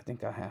Pops do I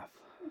think I have?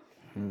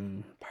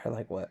 Probably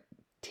like, what,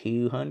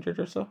 200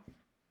 or so?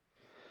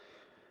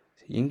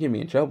 You can get me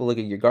in trouble. Look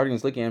at your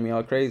guardians looking at me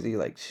all crazy.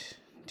 Like,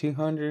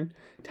 200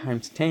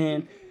 times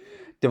 10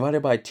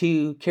 divided by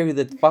 2, carry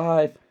the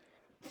 5.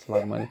 That's a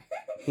lot of money.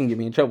 You can get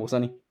me in trouble,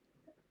 Sonny.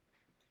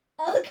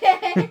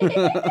 Okay.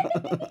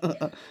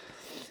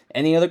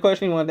 Any other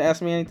question? You wanted to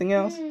ask me anything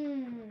else?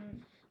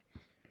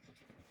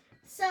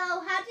 So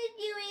how did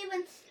you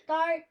even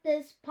start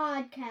this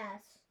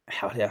podcast?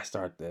 How did I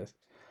start this?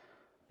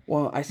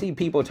 Well, I see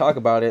people talk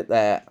about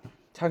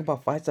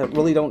fights that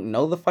really don't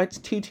know the fights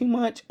too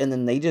much, and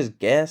then they just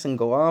guess and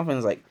go off, and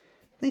it's like,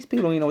 these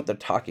people don't even know what they're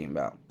talking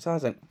about. So I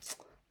was like,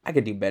 I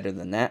could do better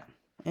than that,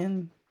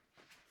 and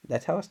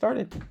that's how it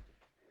started.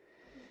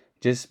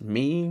 Just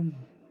me,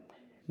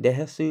 De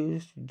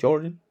Jesus,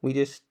 Jordan. We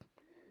just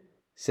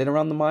sit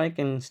around the mic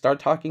and start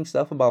talking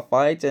stuff about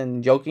fights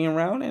and joking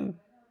around and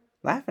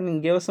laughing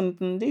and give us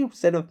something to do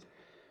instead of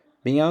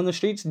being out on the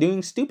streets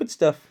doing stupid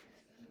stuff.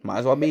 Might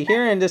as well be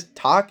here and just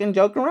talk and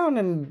joke around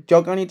and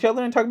joke on each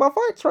other and talk about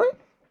fights, right?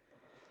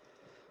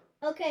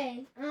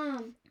 Okay,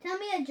 tell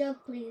me a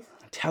joke, please.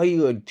 Tell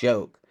you a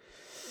joke.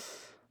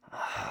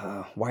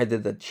 Why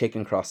did the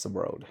chicken cross the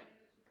road?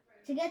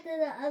 To get to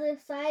the other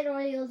side, or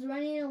he was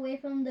running away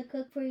from the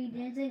cook where he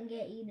didn't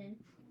get eaten.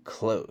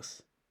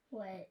 Close.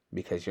 What?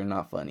 Because you're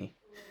not funny.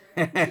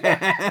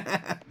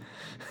 Stop.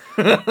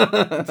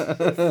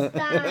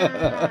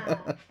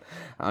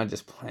 I'm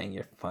just playing,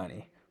 you're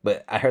funny.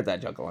 But I heard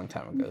that joke a long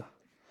time ago.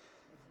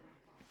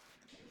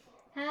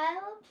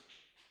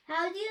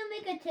 How do you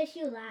make a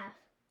tissue laugh?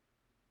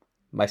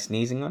 By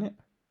sneezing on it?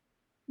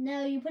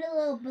 No, you put a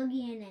little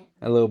boogie in it.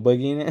 A little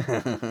boogie in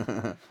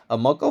it? A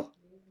muckle?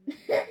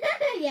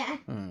 Yeah.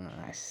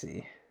 I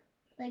see.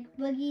 Like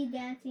boogie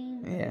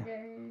dancing.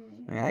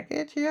 Yeah. I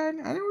get you. I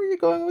know where you're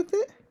going with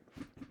it.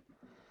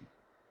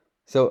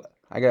 So,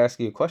 I gotta ask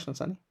you a question,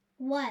 Sonny.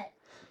 What?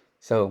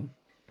 So,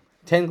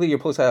 technically you're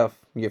supposed to have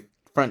your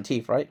front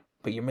teeth, right?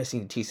 But you're missing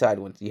the two side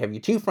ones. You have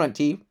your 2 front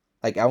teeth,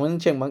 like Alvin and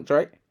the Chipmunks,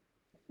 right?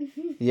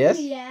 Yes?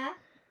 Yeah.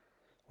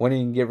 When do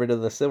you get rid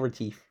of the silver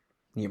teeth?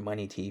 Your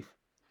money teeth.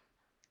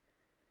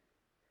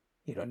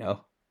 You don't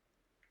know.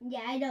 Yeah,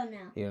 I don't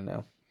know. You don't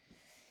know.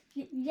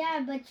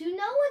 Yeah, but you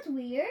know what's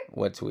weird?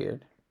 What's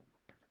weird?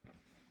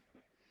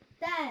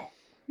 That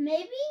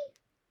maybe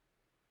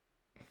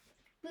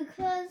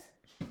because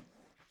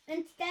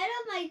instead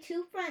of my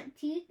 2 front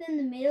teeth in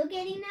the middle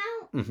getting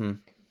out,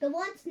 the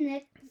ones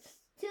next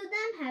to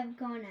them have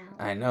gone out.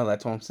 I know,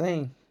 that's what I'm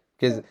saying.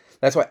 Because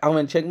that's why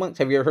Alvin and Chipmunks,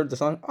 have you ever heard the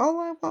song, All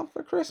I Want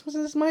for Christmas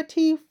is my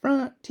teeth,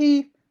 front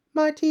teeth,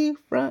 my teeth,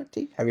 front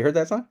teeth. Have you heard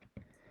that song?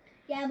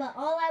 Yeah, but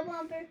all I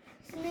want for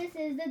Christmas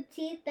is the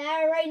teeth that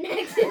are right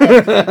next to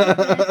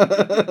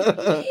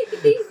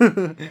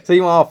them. So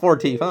you want all 4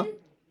 teeth, huh?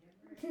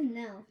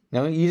 No.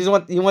 No, you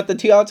want the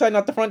 2 outside,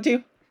 not the front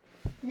 2?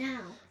 No.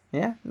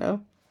 Yeah,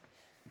 no.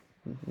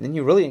 Then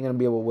you really ain't gonna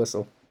be able to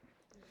whistle.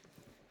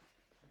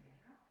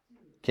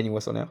 Can you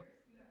whistle now?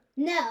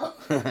 No.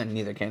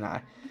 Neither can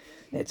I.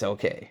 It's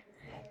okay.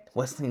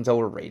 Whistling's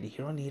overrated.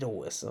 You don't need a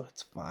whistle.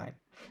 It's fine.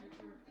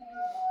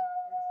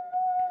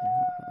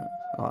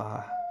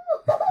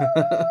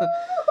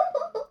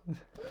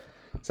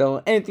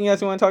 So, anything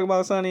else you want to talk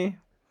about, Sonny?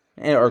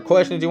 Or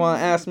questions you want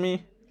to ask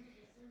me?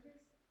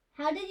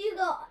 How did you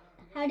go?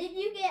 How did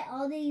you get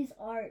all these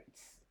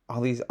arts?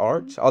 All these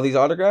arts? All these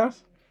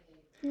autographs?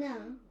 No.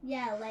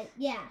 Yeah,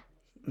 yeah.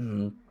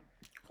 Mm.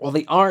 Well,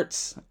 the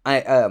arts,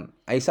 I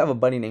used to have a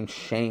buddy named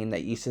Shane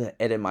that used to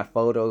edit my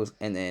photos,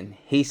 and then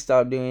he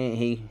stopped doing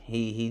it.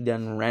 He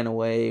done ran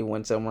away,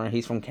 went somewhere.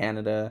 He's from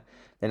Canada.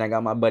 Then I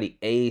got my buddy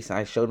Ace.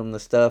 I showed him the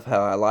stuff,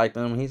 how I liked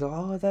them. He's like,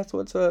 oh, that's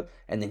what's up.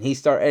 And then he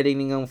started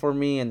editing them for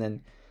me, and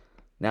then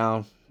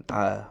now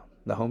the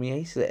homie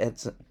Ace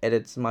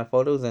edits my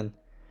photos, and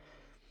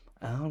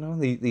I don't know.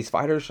 These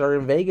fighters are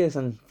in Vegas,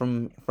 and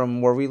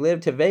from where we live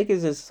to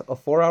Vegas is a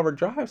 4-hour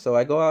drive. So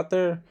I go out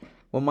there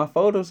with my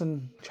photos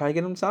and try to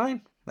get them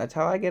signed. That's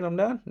how I get them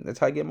done. That's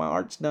how I get my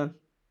arts done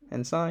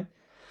and signed.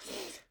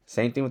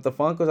 Same thing with the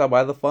Funkos. I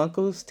buy the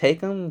Funkos, take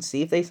them, and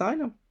see if they sign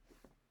them.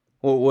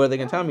 Well, what are they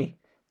gonna tell me?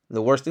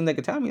 The worst thing they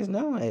can tell me is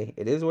no. Hey,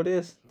 it is what it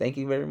is. Thank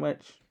you very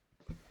much,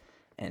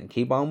 and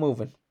keep on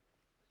moving.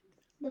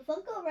 The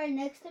Funko right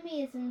next to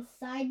me is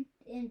inside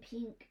in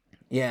pink.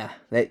 Yeah,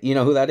 that you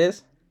know who that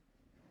is?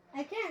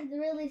 I can't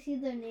really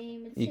see their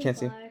name. It's You too can't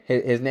far.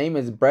 see. His name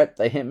is Bret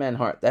the Hitman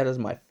Hart. That is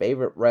my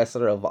favorite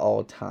wrestler of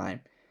all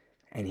time,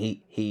 and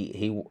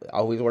he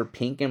always wear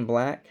pink and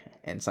black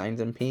and signs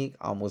in pink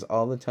almost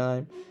all the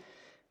time.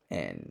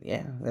 And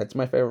yeah, that's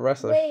my favorite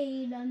wrestler.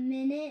 Wait a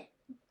minute.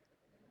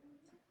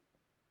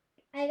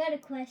 I got a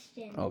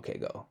question. Okay,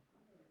 go.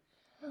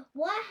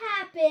 What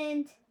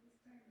happened?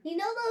 You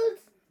know those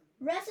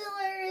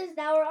wrestlers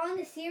that were on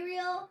the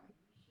cereal?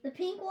 The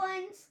pink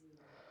ones?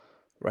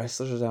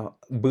 Wrestlers out.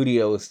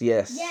 Bootios,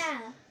 yes.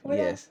 Yeah.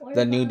 Yes. Where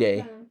The they New come Day.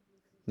 from.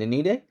 The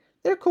New Day?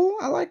 They're cool.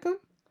 I like them.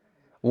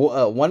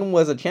 Well, one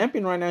was a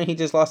champion right now. He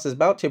just lost his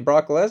bout to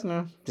Brock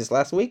Lesnar just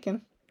last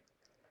weekend.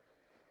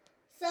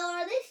 So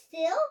are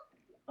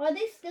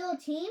they still a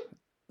team?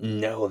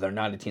 No, they're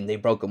not a team. They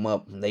broke them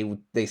up.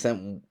 They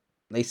sent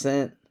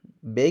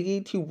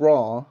Biggie to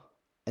Raw,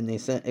 and they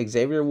sent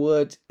Xavier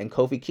Woods and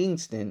Kofi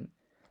Kingston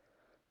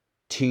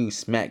to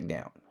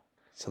SmackDown.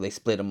 So they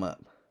split them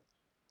up.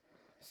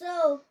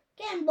 So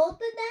can both of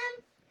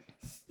them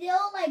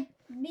still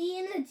be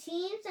in a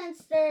team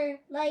since they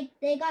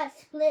got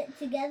split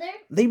together?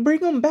 They bring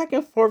them back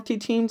and forth to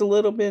teams a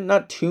little bit,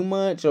 not too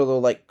much.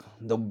 Or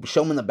they'll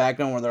show them in the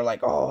background where they're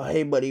like, "Oh,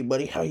 hey,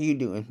 buddy, how you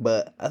doing?"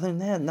 But other than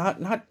that,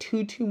 not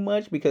too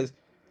much, because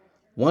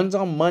one's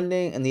on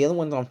Monday and the other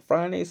one's on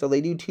Friday, so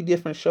they do 2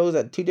 different shows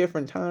at 2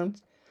 different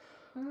times.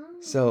 Oh.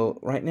 So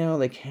right now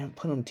they can't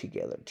put them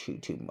together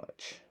too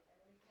much.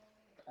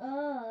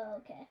 Oh,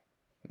 okay.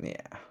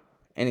 Yeah.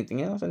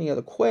 Anything else? Any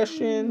other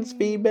questions,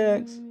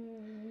 feedbacks,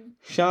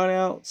 shout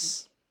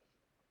outs?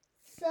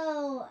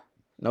 So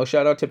No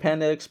shout out to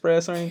Panda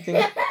Express or anything?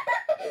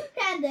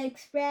 Panda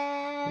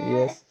Express.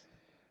 Yes.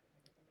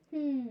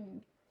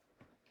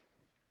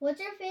 What's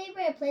your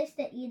favorite place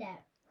to eat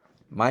at?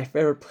 My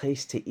favorite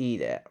place to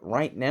eat at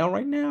right now?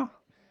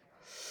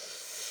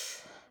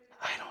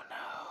 I don't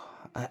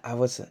know. I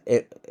would say,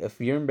 if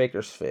you're in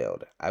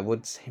Bakersfield, I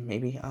would say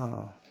maybe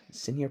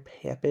Senor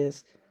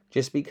Pepe's,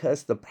 just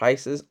because the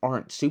prices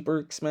aren't super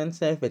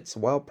expensive. It's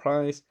well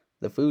priced.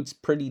 The food's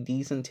pretty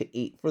decent to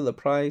eat for the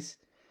price.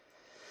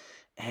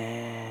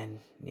 And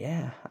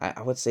yeah,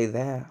 I would say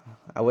that.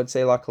 I would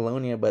say La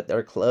Colonia, but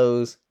they're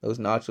closed. Those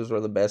nachos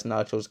were the best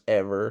nachos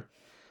ever.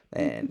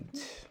 And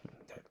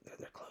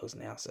they're closed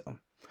now, so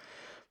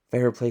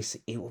favorite place to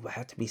eat will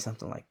have to be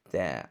something like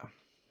that.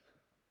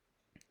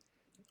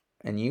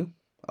 And you?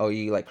 Oh,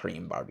 you like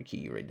Korean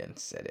barbecue. You already done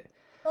said it.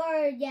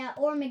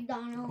 Or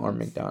McDonald's. Or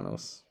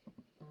McDonald's.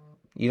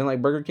 You don't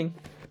like Burger King?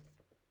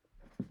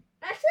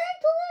 Actually,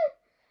 I told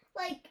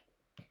her,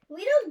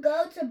 we don't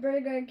go to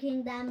Burger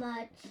King that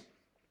much.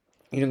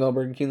 You don't go to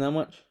Burger King that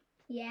much?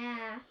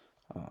 Yeah.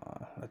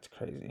 Aw, that's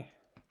crazy.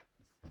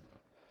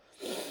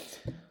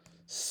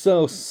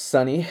 So,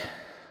 Sonny,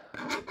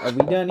 are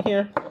we done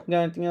here?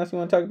 Got anything else you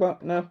want to talk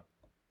about? No?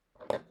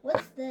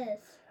 What's this?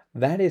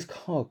 That is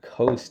called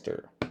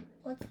coaster.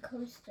 What's a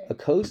coaster? A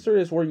coaster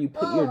is where you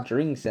put your Oh.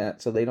 drinks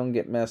at so they don't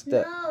get messed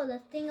up. No, the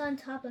thing on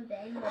top of the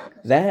angle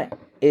coaster. That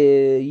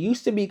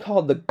used to be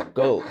called the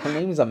GOAT. Her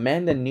name is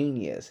Amanda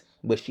Nunez,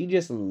 but she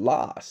just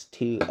lost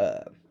to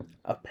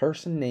a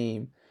person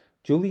named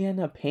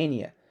Juliana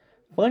Pena.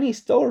 Funny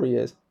story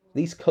is,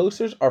 these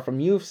coasters are from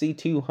UFC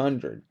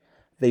 200.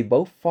 They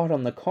both fought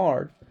on the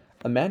card.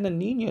 Amanda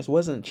Nunez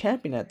wasn't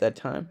champion at that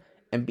time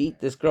and beat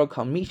this girl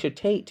called Misha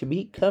Tate to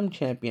become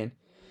champion.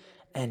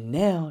 And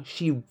now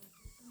she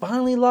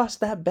finally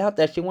lost that bout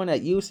that she won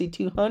at UFC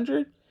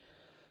 200.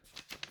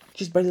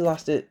 She's barely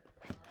lost it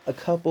a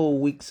couple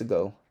weeks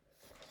ago.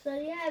 So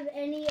do you have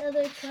any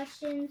other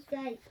questions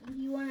that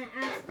you want to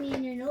ask me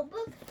in your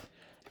notebook?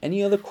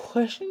 Any other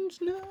questions?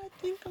 No, I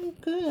think I'm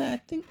good. I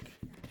think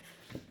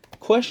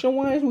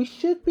question-wise, we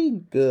should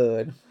be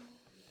good.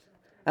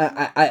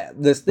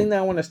 This thing that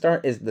I want to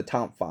start is the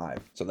top 5.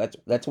 So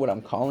that's what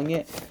I'm calling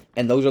it.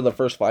 And those are the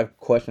first 5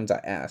 questions I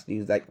asked.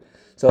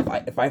 So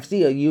if I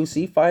see a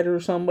UFC fighter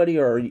or somebody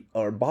or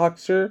a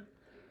boxer,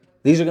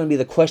 these are going to be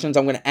the questions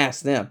I'm going to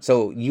ask them.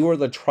 So you are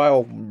the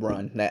trial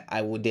run that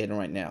I did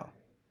right now.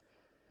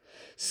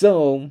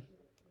 So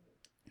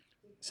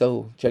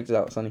So check this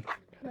out, Sonny.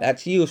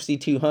 That's UFC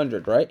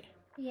 200, right?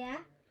 Yeah.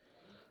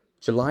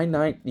 July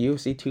 9th,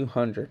 UFC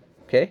 200.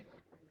 Okay?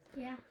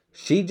 Yeah.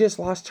 She just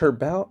lost her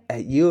bout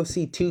at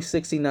UFC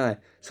 269.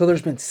 So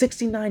there's been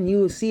 69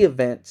 UFC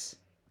events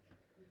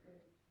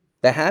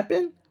that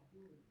happened,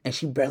 and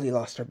she barely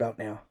lost her bout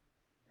now.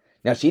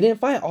 Now, she didn't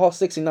fight all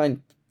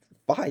 69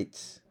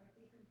 fights,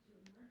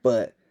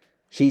 but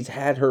she's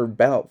had her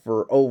bout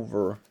for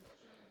over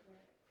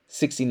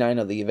 69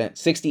 of the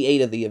events,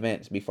 68 of the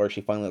events before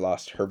she finally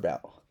lost her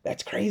bout.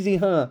 That's crazy,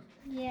 huh?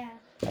 Yeah.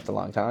 That's a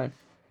long time.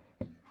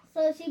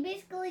 So she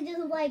basically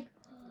just like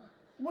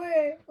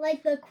were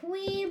like the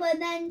queen, but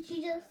then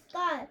she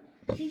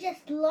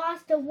just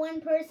lost to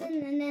one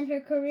person, and then her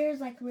career's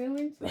like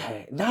ruined.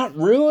 Not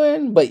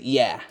ruined, but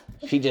yeah,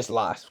 she just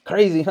lost.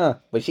 Crazy, huh?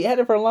 But she had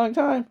it for a long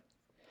time.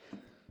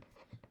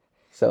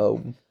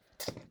 So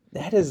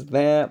that is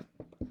that.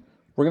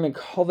 We're gonna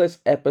call this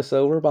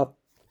episode. We're about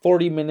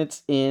 40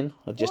 minutes in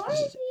of just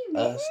 40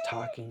 us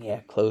talking.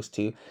 Yeah, close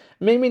to.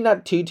 Maybe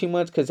not too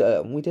much because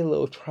we did a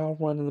little trial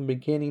run in the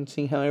beginning,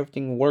 see how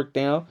everything worked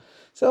out.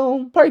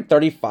 So probably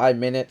 35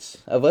 minutes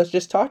of us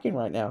just talking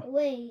right now.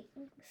 Wait,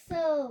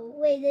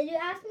 did you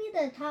ask me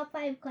the top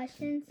 5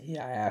 questions?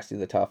 Yeah, I asked you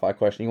the top 5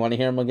 questions. You want to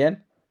hear them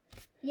again?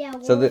 Yeah.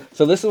 Well,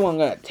 So this is what I'm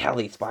gonna tell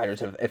these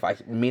fighters if I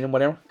meet them,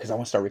 whatever, because I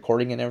want to start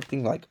recording and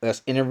everything, like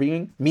us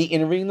interviewing, me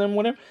interviewing them,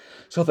 whatever.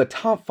 So the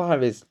top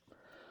 5 is,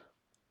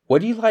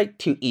 what do you like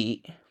to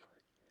eat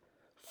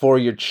for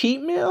your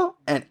cheat meal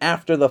and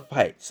after the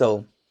fight?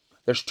 So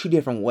there's 2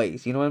 different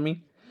ways, you know what I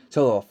mean?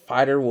 So a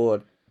fighter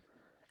would,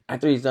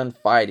 after he's done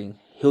fighting,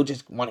 he'll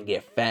just want to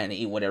get fat and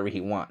eat whatever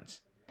he wants.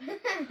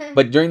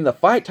 But during the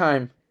fight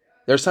time,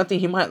 there's something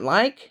he might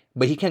like,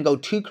 but he can't go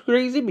too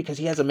crazy because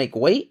he has to make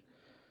weight.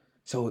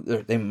 So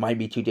they might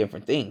be 2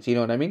 different things, you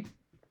know what I mean?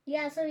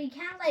 yeah, so he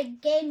can't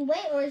like gain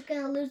weight or he's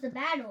gonna lose the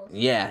battles.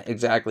 Yeah,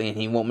 exactly, and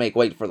he won't make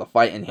weight for the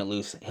fight, and he'll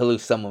lose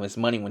some of his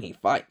money when he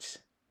fights.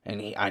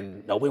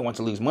 And nobody wants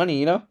to lose money,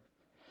 you know.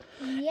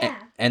 Yeah.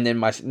 And then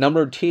my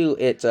number 2,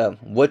 it's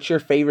what's your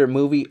favorite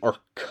movie or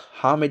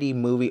comedy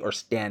movie or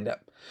stand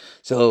up?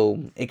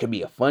 So it could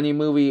be a funny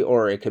movie,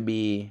 or it could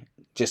be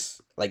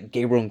just like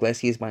Gabriel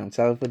Iglesias by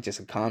himself, but just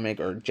a comic,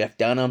 or Jeff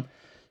Dunham,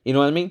 you know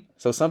what I mean?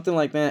 So something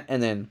like that.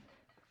 And then,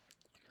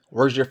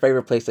 where's your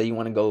favorite place that you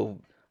want to go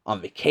on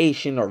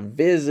vacation or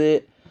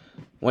visit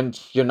when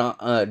you're not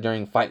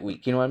during fight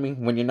week? You know what I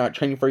mean? When you're not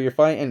training for your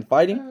fight and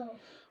fighting,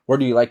 where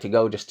do you like to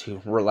go just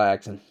to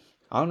relax and,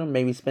 I don't know,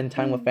 maybe spend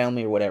time with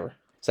family or whatever?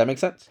 Does that make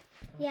sense?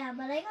 Yeah,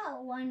 but I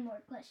got one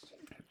more question.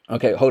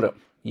 Okay, hold up.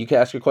 You can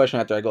ask your question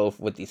after I go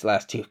with these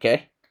last 2,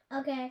 okay?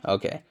 Okay.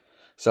 Okay.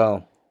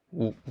 So,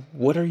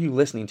 what are you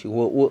listening to?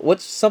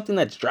 What's something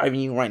that's driving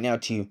you right now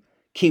to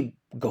keep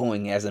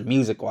going as a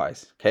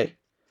music-wise, okay?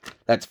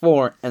 That's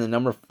 4. And the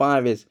number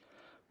 5 is,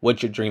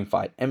 what's your dream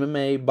fight?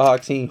 MMA,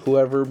 boxing,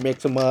 whoever,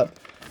 mix them up.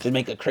 Just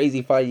make a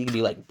crazy fight. You can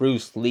do like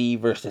Bruce Lee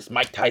versus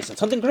Mike Tyson.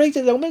 Something crazy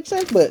that don't make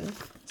sense, but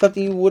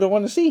something you wouldn't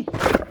want to see.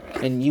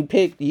 And you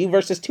pick you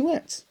versus 2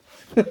 ants.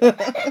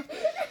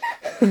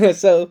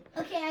 So.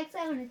 Okay, actually,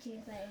 I want to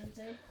change that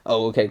answer.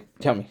 Oh, okay.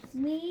 Tell me.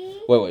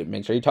 Me. Wait.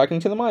 Make sure you're talking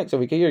to the mic so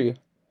we can hear you.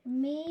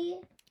 Me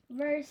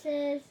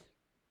versus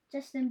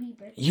Justin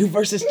Bieber. You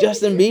versus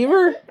Justin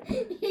Bieber?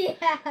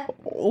 Yeah.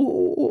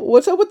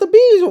 What's up with the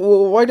bees?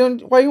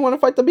 Why you want to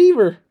fight the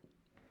beaver?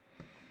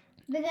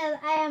 Because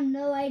I have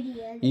no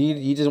idea.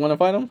 You just want to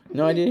fight him?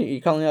 No idea?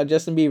 You're calling out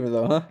Justin Bieber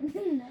though, huh?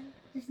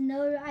 Just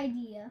no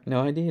idea.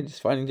 No idea.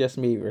 Just fighting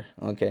Justin Bieber.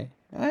 Okay.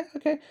 Alright,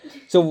 okay.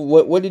 So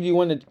what did you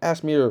want to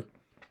ask me?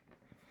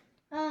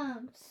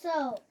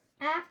 So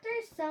after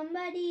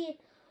somebody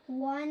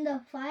won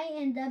the fight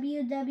in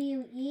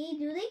WWE,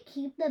 do they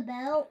keep the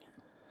belt?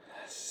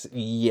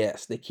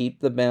 Yes, they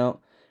keep the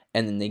belt,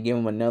 and then they give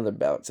them another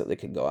belt so they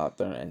can go out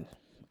there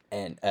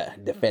and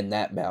defend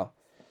that belt.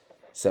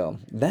 So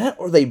that,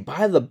 or they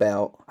buy the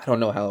belt. I don't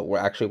know how it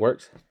actually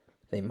works.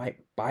 They might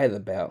buy the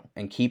belt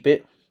and keep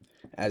it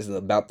as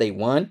the belt they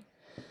won,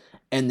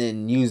 and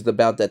then use the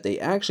belt that they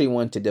actually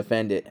won to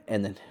defend it,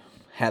 and then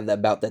have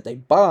that belt that they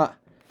bought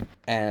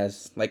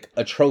as like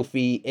a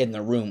trophy in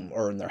their room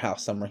or in their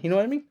house somewhere. You know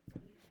what I mean?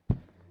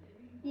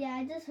 Yeah,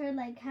 I just heard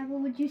like half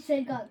of what you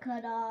said got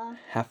cut off.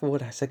 Half of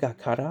what I said got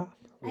cut off?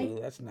 Ooh,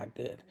 that's not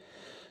good.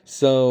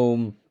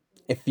 So,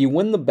 if you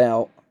win the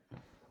belt,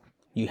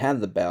 you have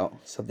the belt.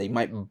 So they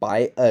might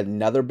buy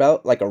another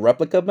belt, like a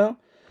replica belt,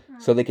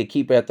 so they could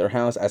keep it at their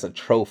house as a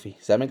trophy.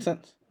 Does that make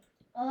sense?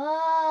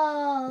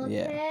 Oh,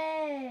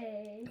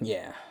 okay.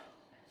 Yeah.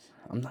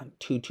 I'm not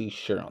too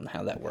sure on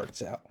how that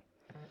works out.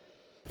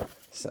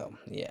 So,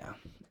 yeah.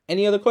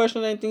 Any other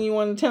question? Anything you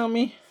want to tell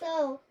me?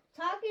 So,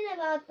 talking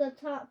about the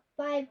top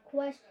 5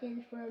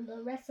 questions for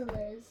the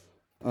wrestlers.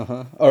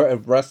 Or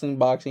if wrestling,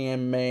 boxing,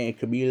 MMA, it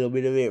could be a little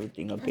bit of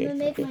everything, okay? I'm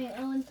going to make my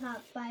own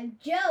top 5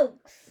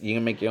 jokes. You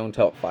can make your own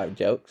top 5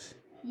 jokes?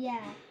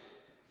 Yeah.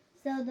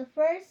 So, the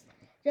first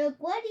joke,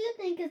 what do you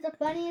think is the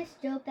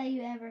funniest joke that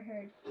you ever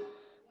heard?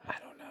 I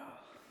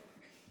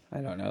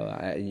don't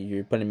know.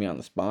 You're putting me on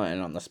the spot,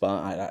 and on the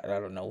spot, I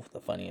don't know the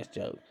funniest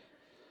joke.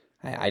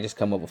 I just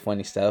come up with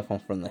funny stuff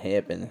from the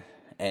hip, and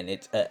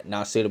it's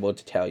not suitable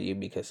to tell you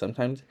because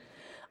sometimes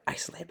I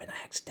slip and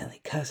I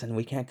accidentally cuss, and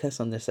we can't cuss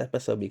on this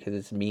episode because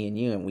it's me and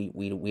you, and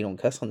we don't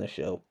cuss on the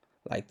show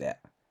like that,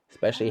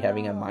 especially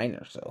having a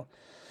minor. So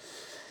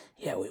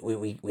yeah,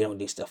 we don't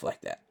do stuff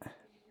like that.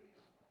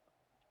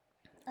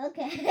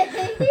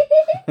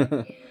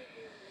 Okay.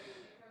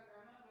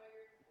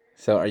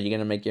 So are you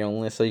gonna make your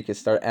own list so you can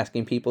start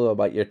asking people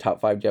about your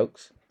top 5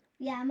 jokes?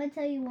 Yeah, I'm gonna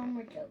tell you one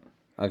more joke.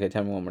 Okay,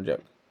 tell me one more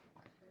joke.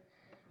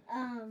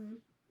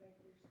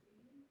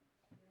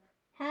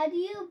 How do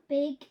you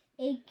bake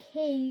a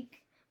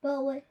cake?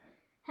 But what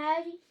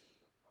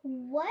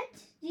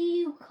do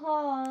you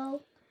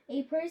call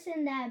a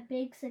person that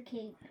bakes a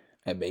cake?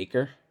 A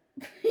baker.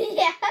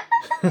 Yeah.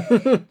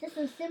 Just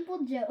a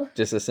simple joke.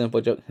 Just a simple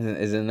joke.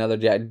 Is it another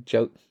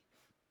joke?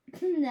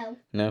 No.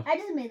 No? I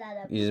just made that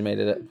up. You just made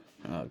it up?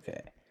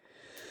 Okay.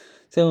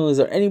 So is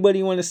there anybody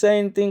you want to say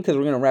anything? Because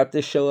we're going to wrap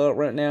this show up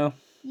right now.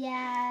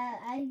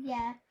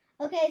 Yeah.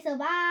 Okay, so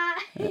bye.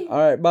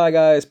 Alright, bye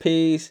guys.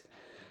 Peace.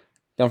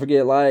 Don't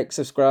forget like,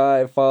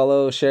 subscribe,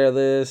 follow, share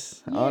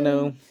this. I don't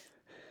know.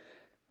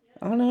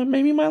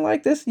 Maybe you might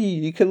like this.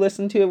 You could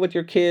listen to it with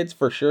your kids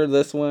for sure.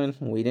 This one.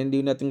 We didn't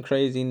do nothing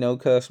crazy. No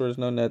cuss words,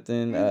 no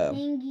nothing.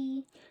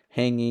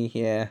 Hangy,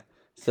 yeah.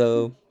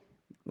 So,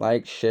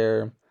 like,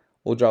 share.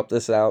 We'll drop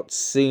this out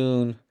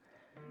soon.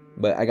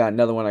 But I got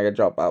another one I got to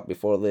drop out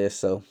before this.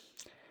 So.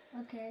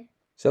 Okay.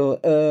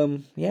 So,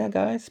 yeah,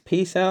 guys.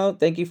 Peace out.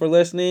 Thank you for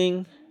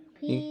listening.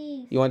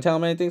 Peace. You want to tell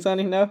them anything,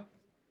 Sonny? No?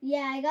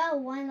 Yeah, I got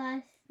one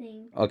last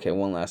thing. Okay,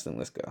 one last thing.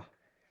 Let's go.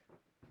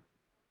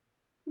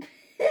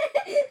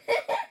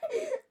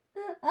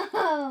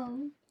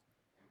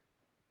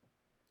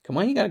 Come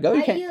on, you gotta go.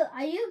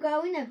 Are you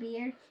growing a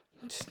beard?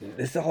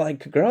 This is all I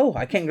could grow.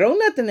 I can't grow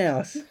nothing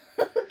else.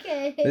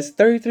 Okay. This is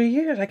 33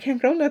 years. I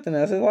can't grow nothing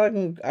else. This is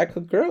all I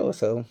could grow.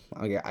 So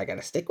I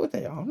gotta stick with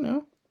it. I don't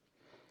know.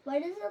 Why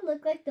does it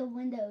look like the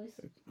windows?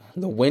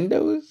 The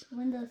windows?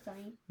 Window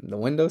sign. The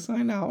window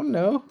sign? I don't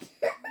know.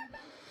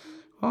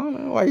 I don't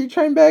know. Why are you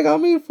trying to bag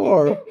on me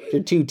for?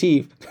 Your 2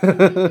 teeth.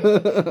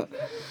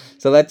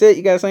 So that's it.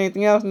 You guys say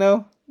anything else?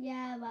 No?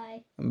 Yeah,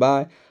 bye.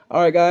 Bye.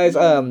 Alright guys,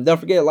 don't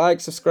forget like,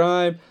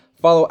 subscribe,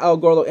 follow El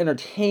Gordo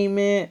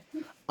Entertainment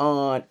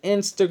on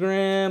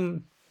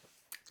Instagram.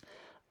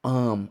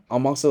 I'm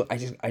also I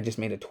just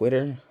made a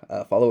Twitter.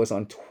 Follow us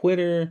on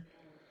Twitter.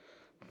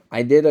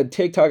 I did a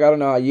TikTok. I don't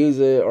know how to use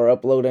it or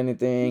upload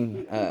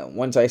anything.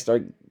 Once I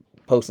start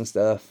posting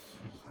stuff,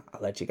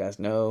 I'll let you guys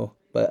know.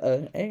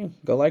 But hey,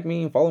 go like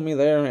me and follow me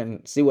there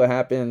and see what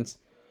happens.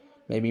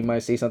 Maybe you might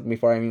see something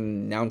before I even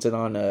announce it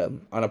on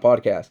a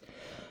podcast.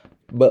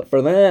 But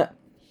for that,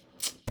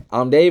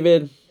 I'm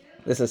David.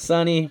 This is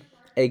Sonny,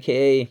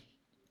 aka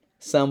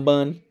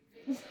Sunbun.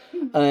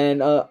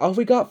 And all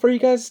we got for you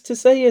guys to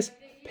say is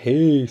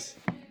peace.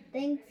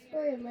 Thanks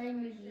for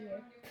letting me be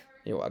here.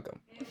 You're welcome.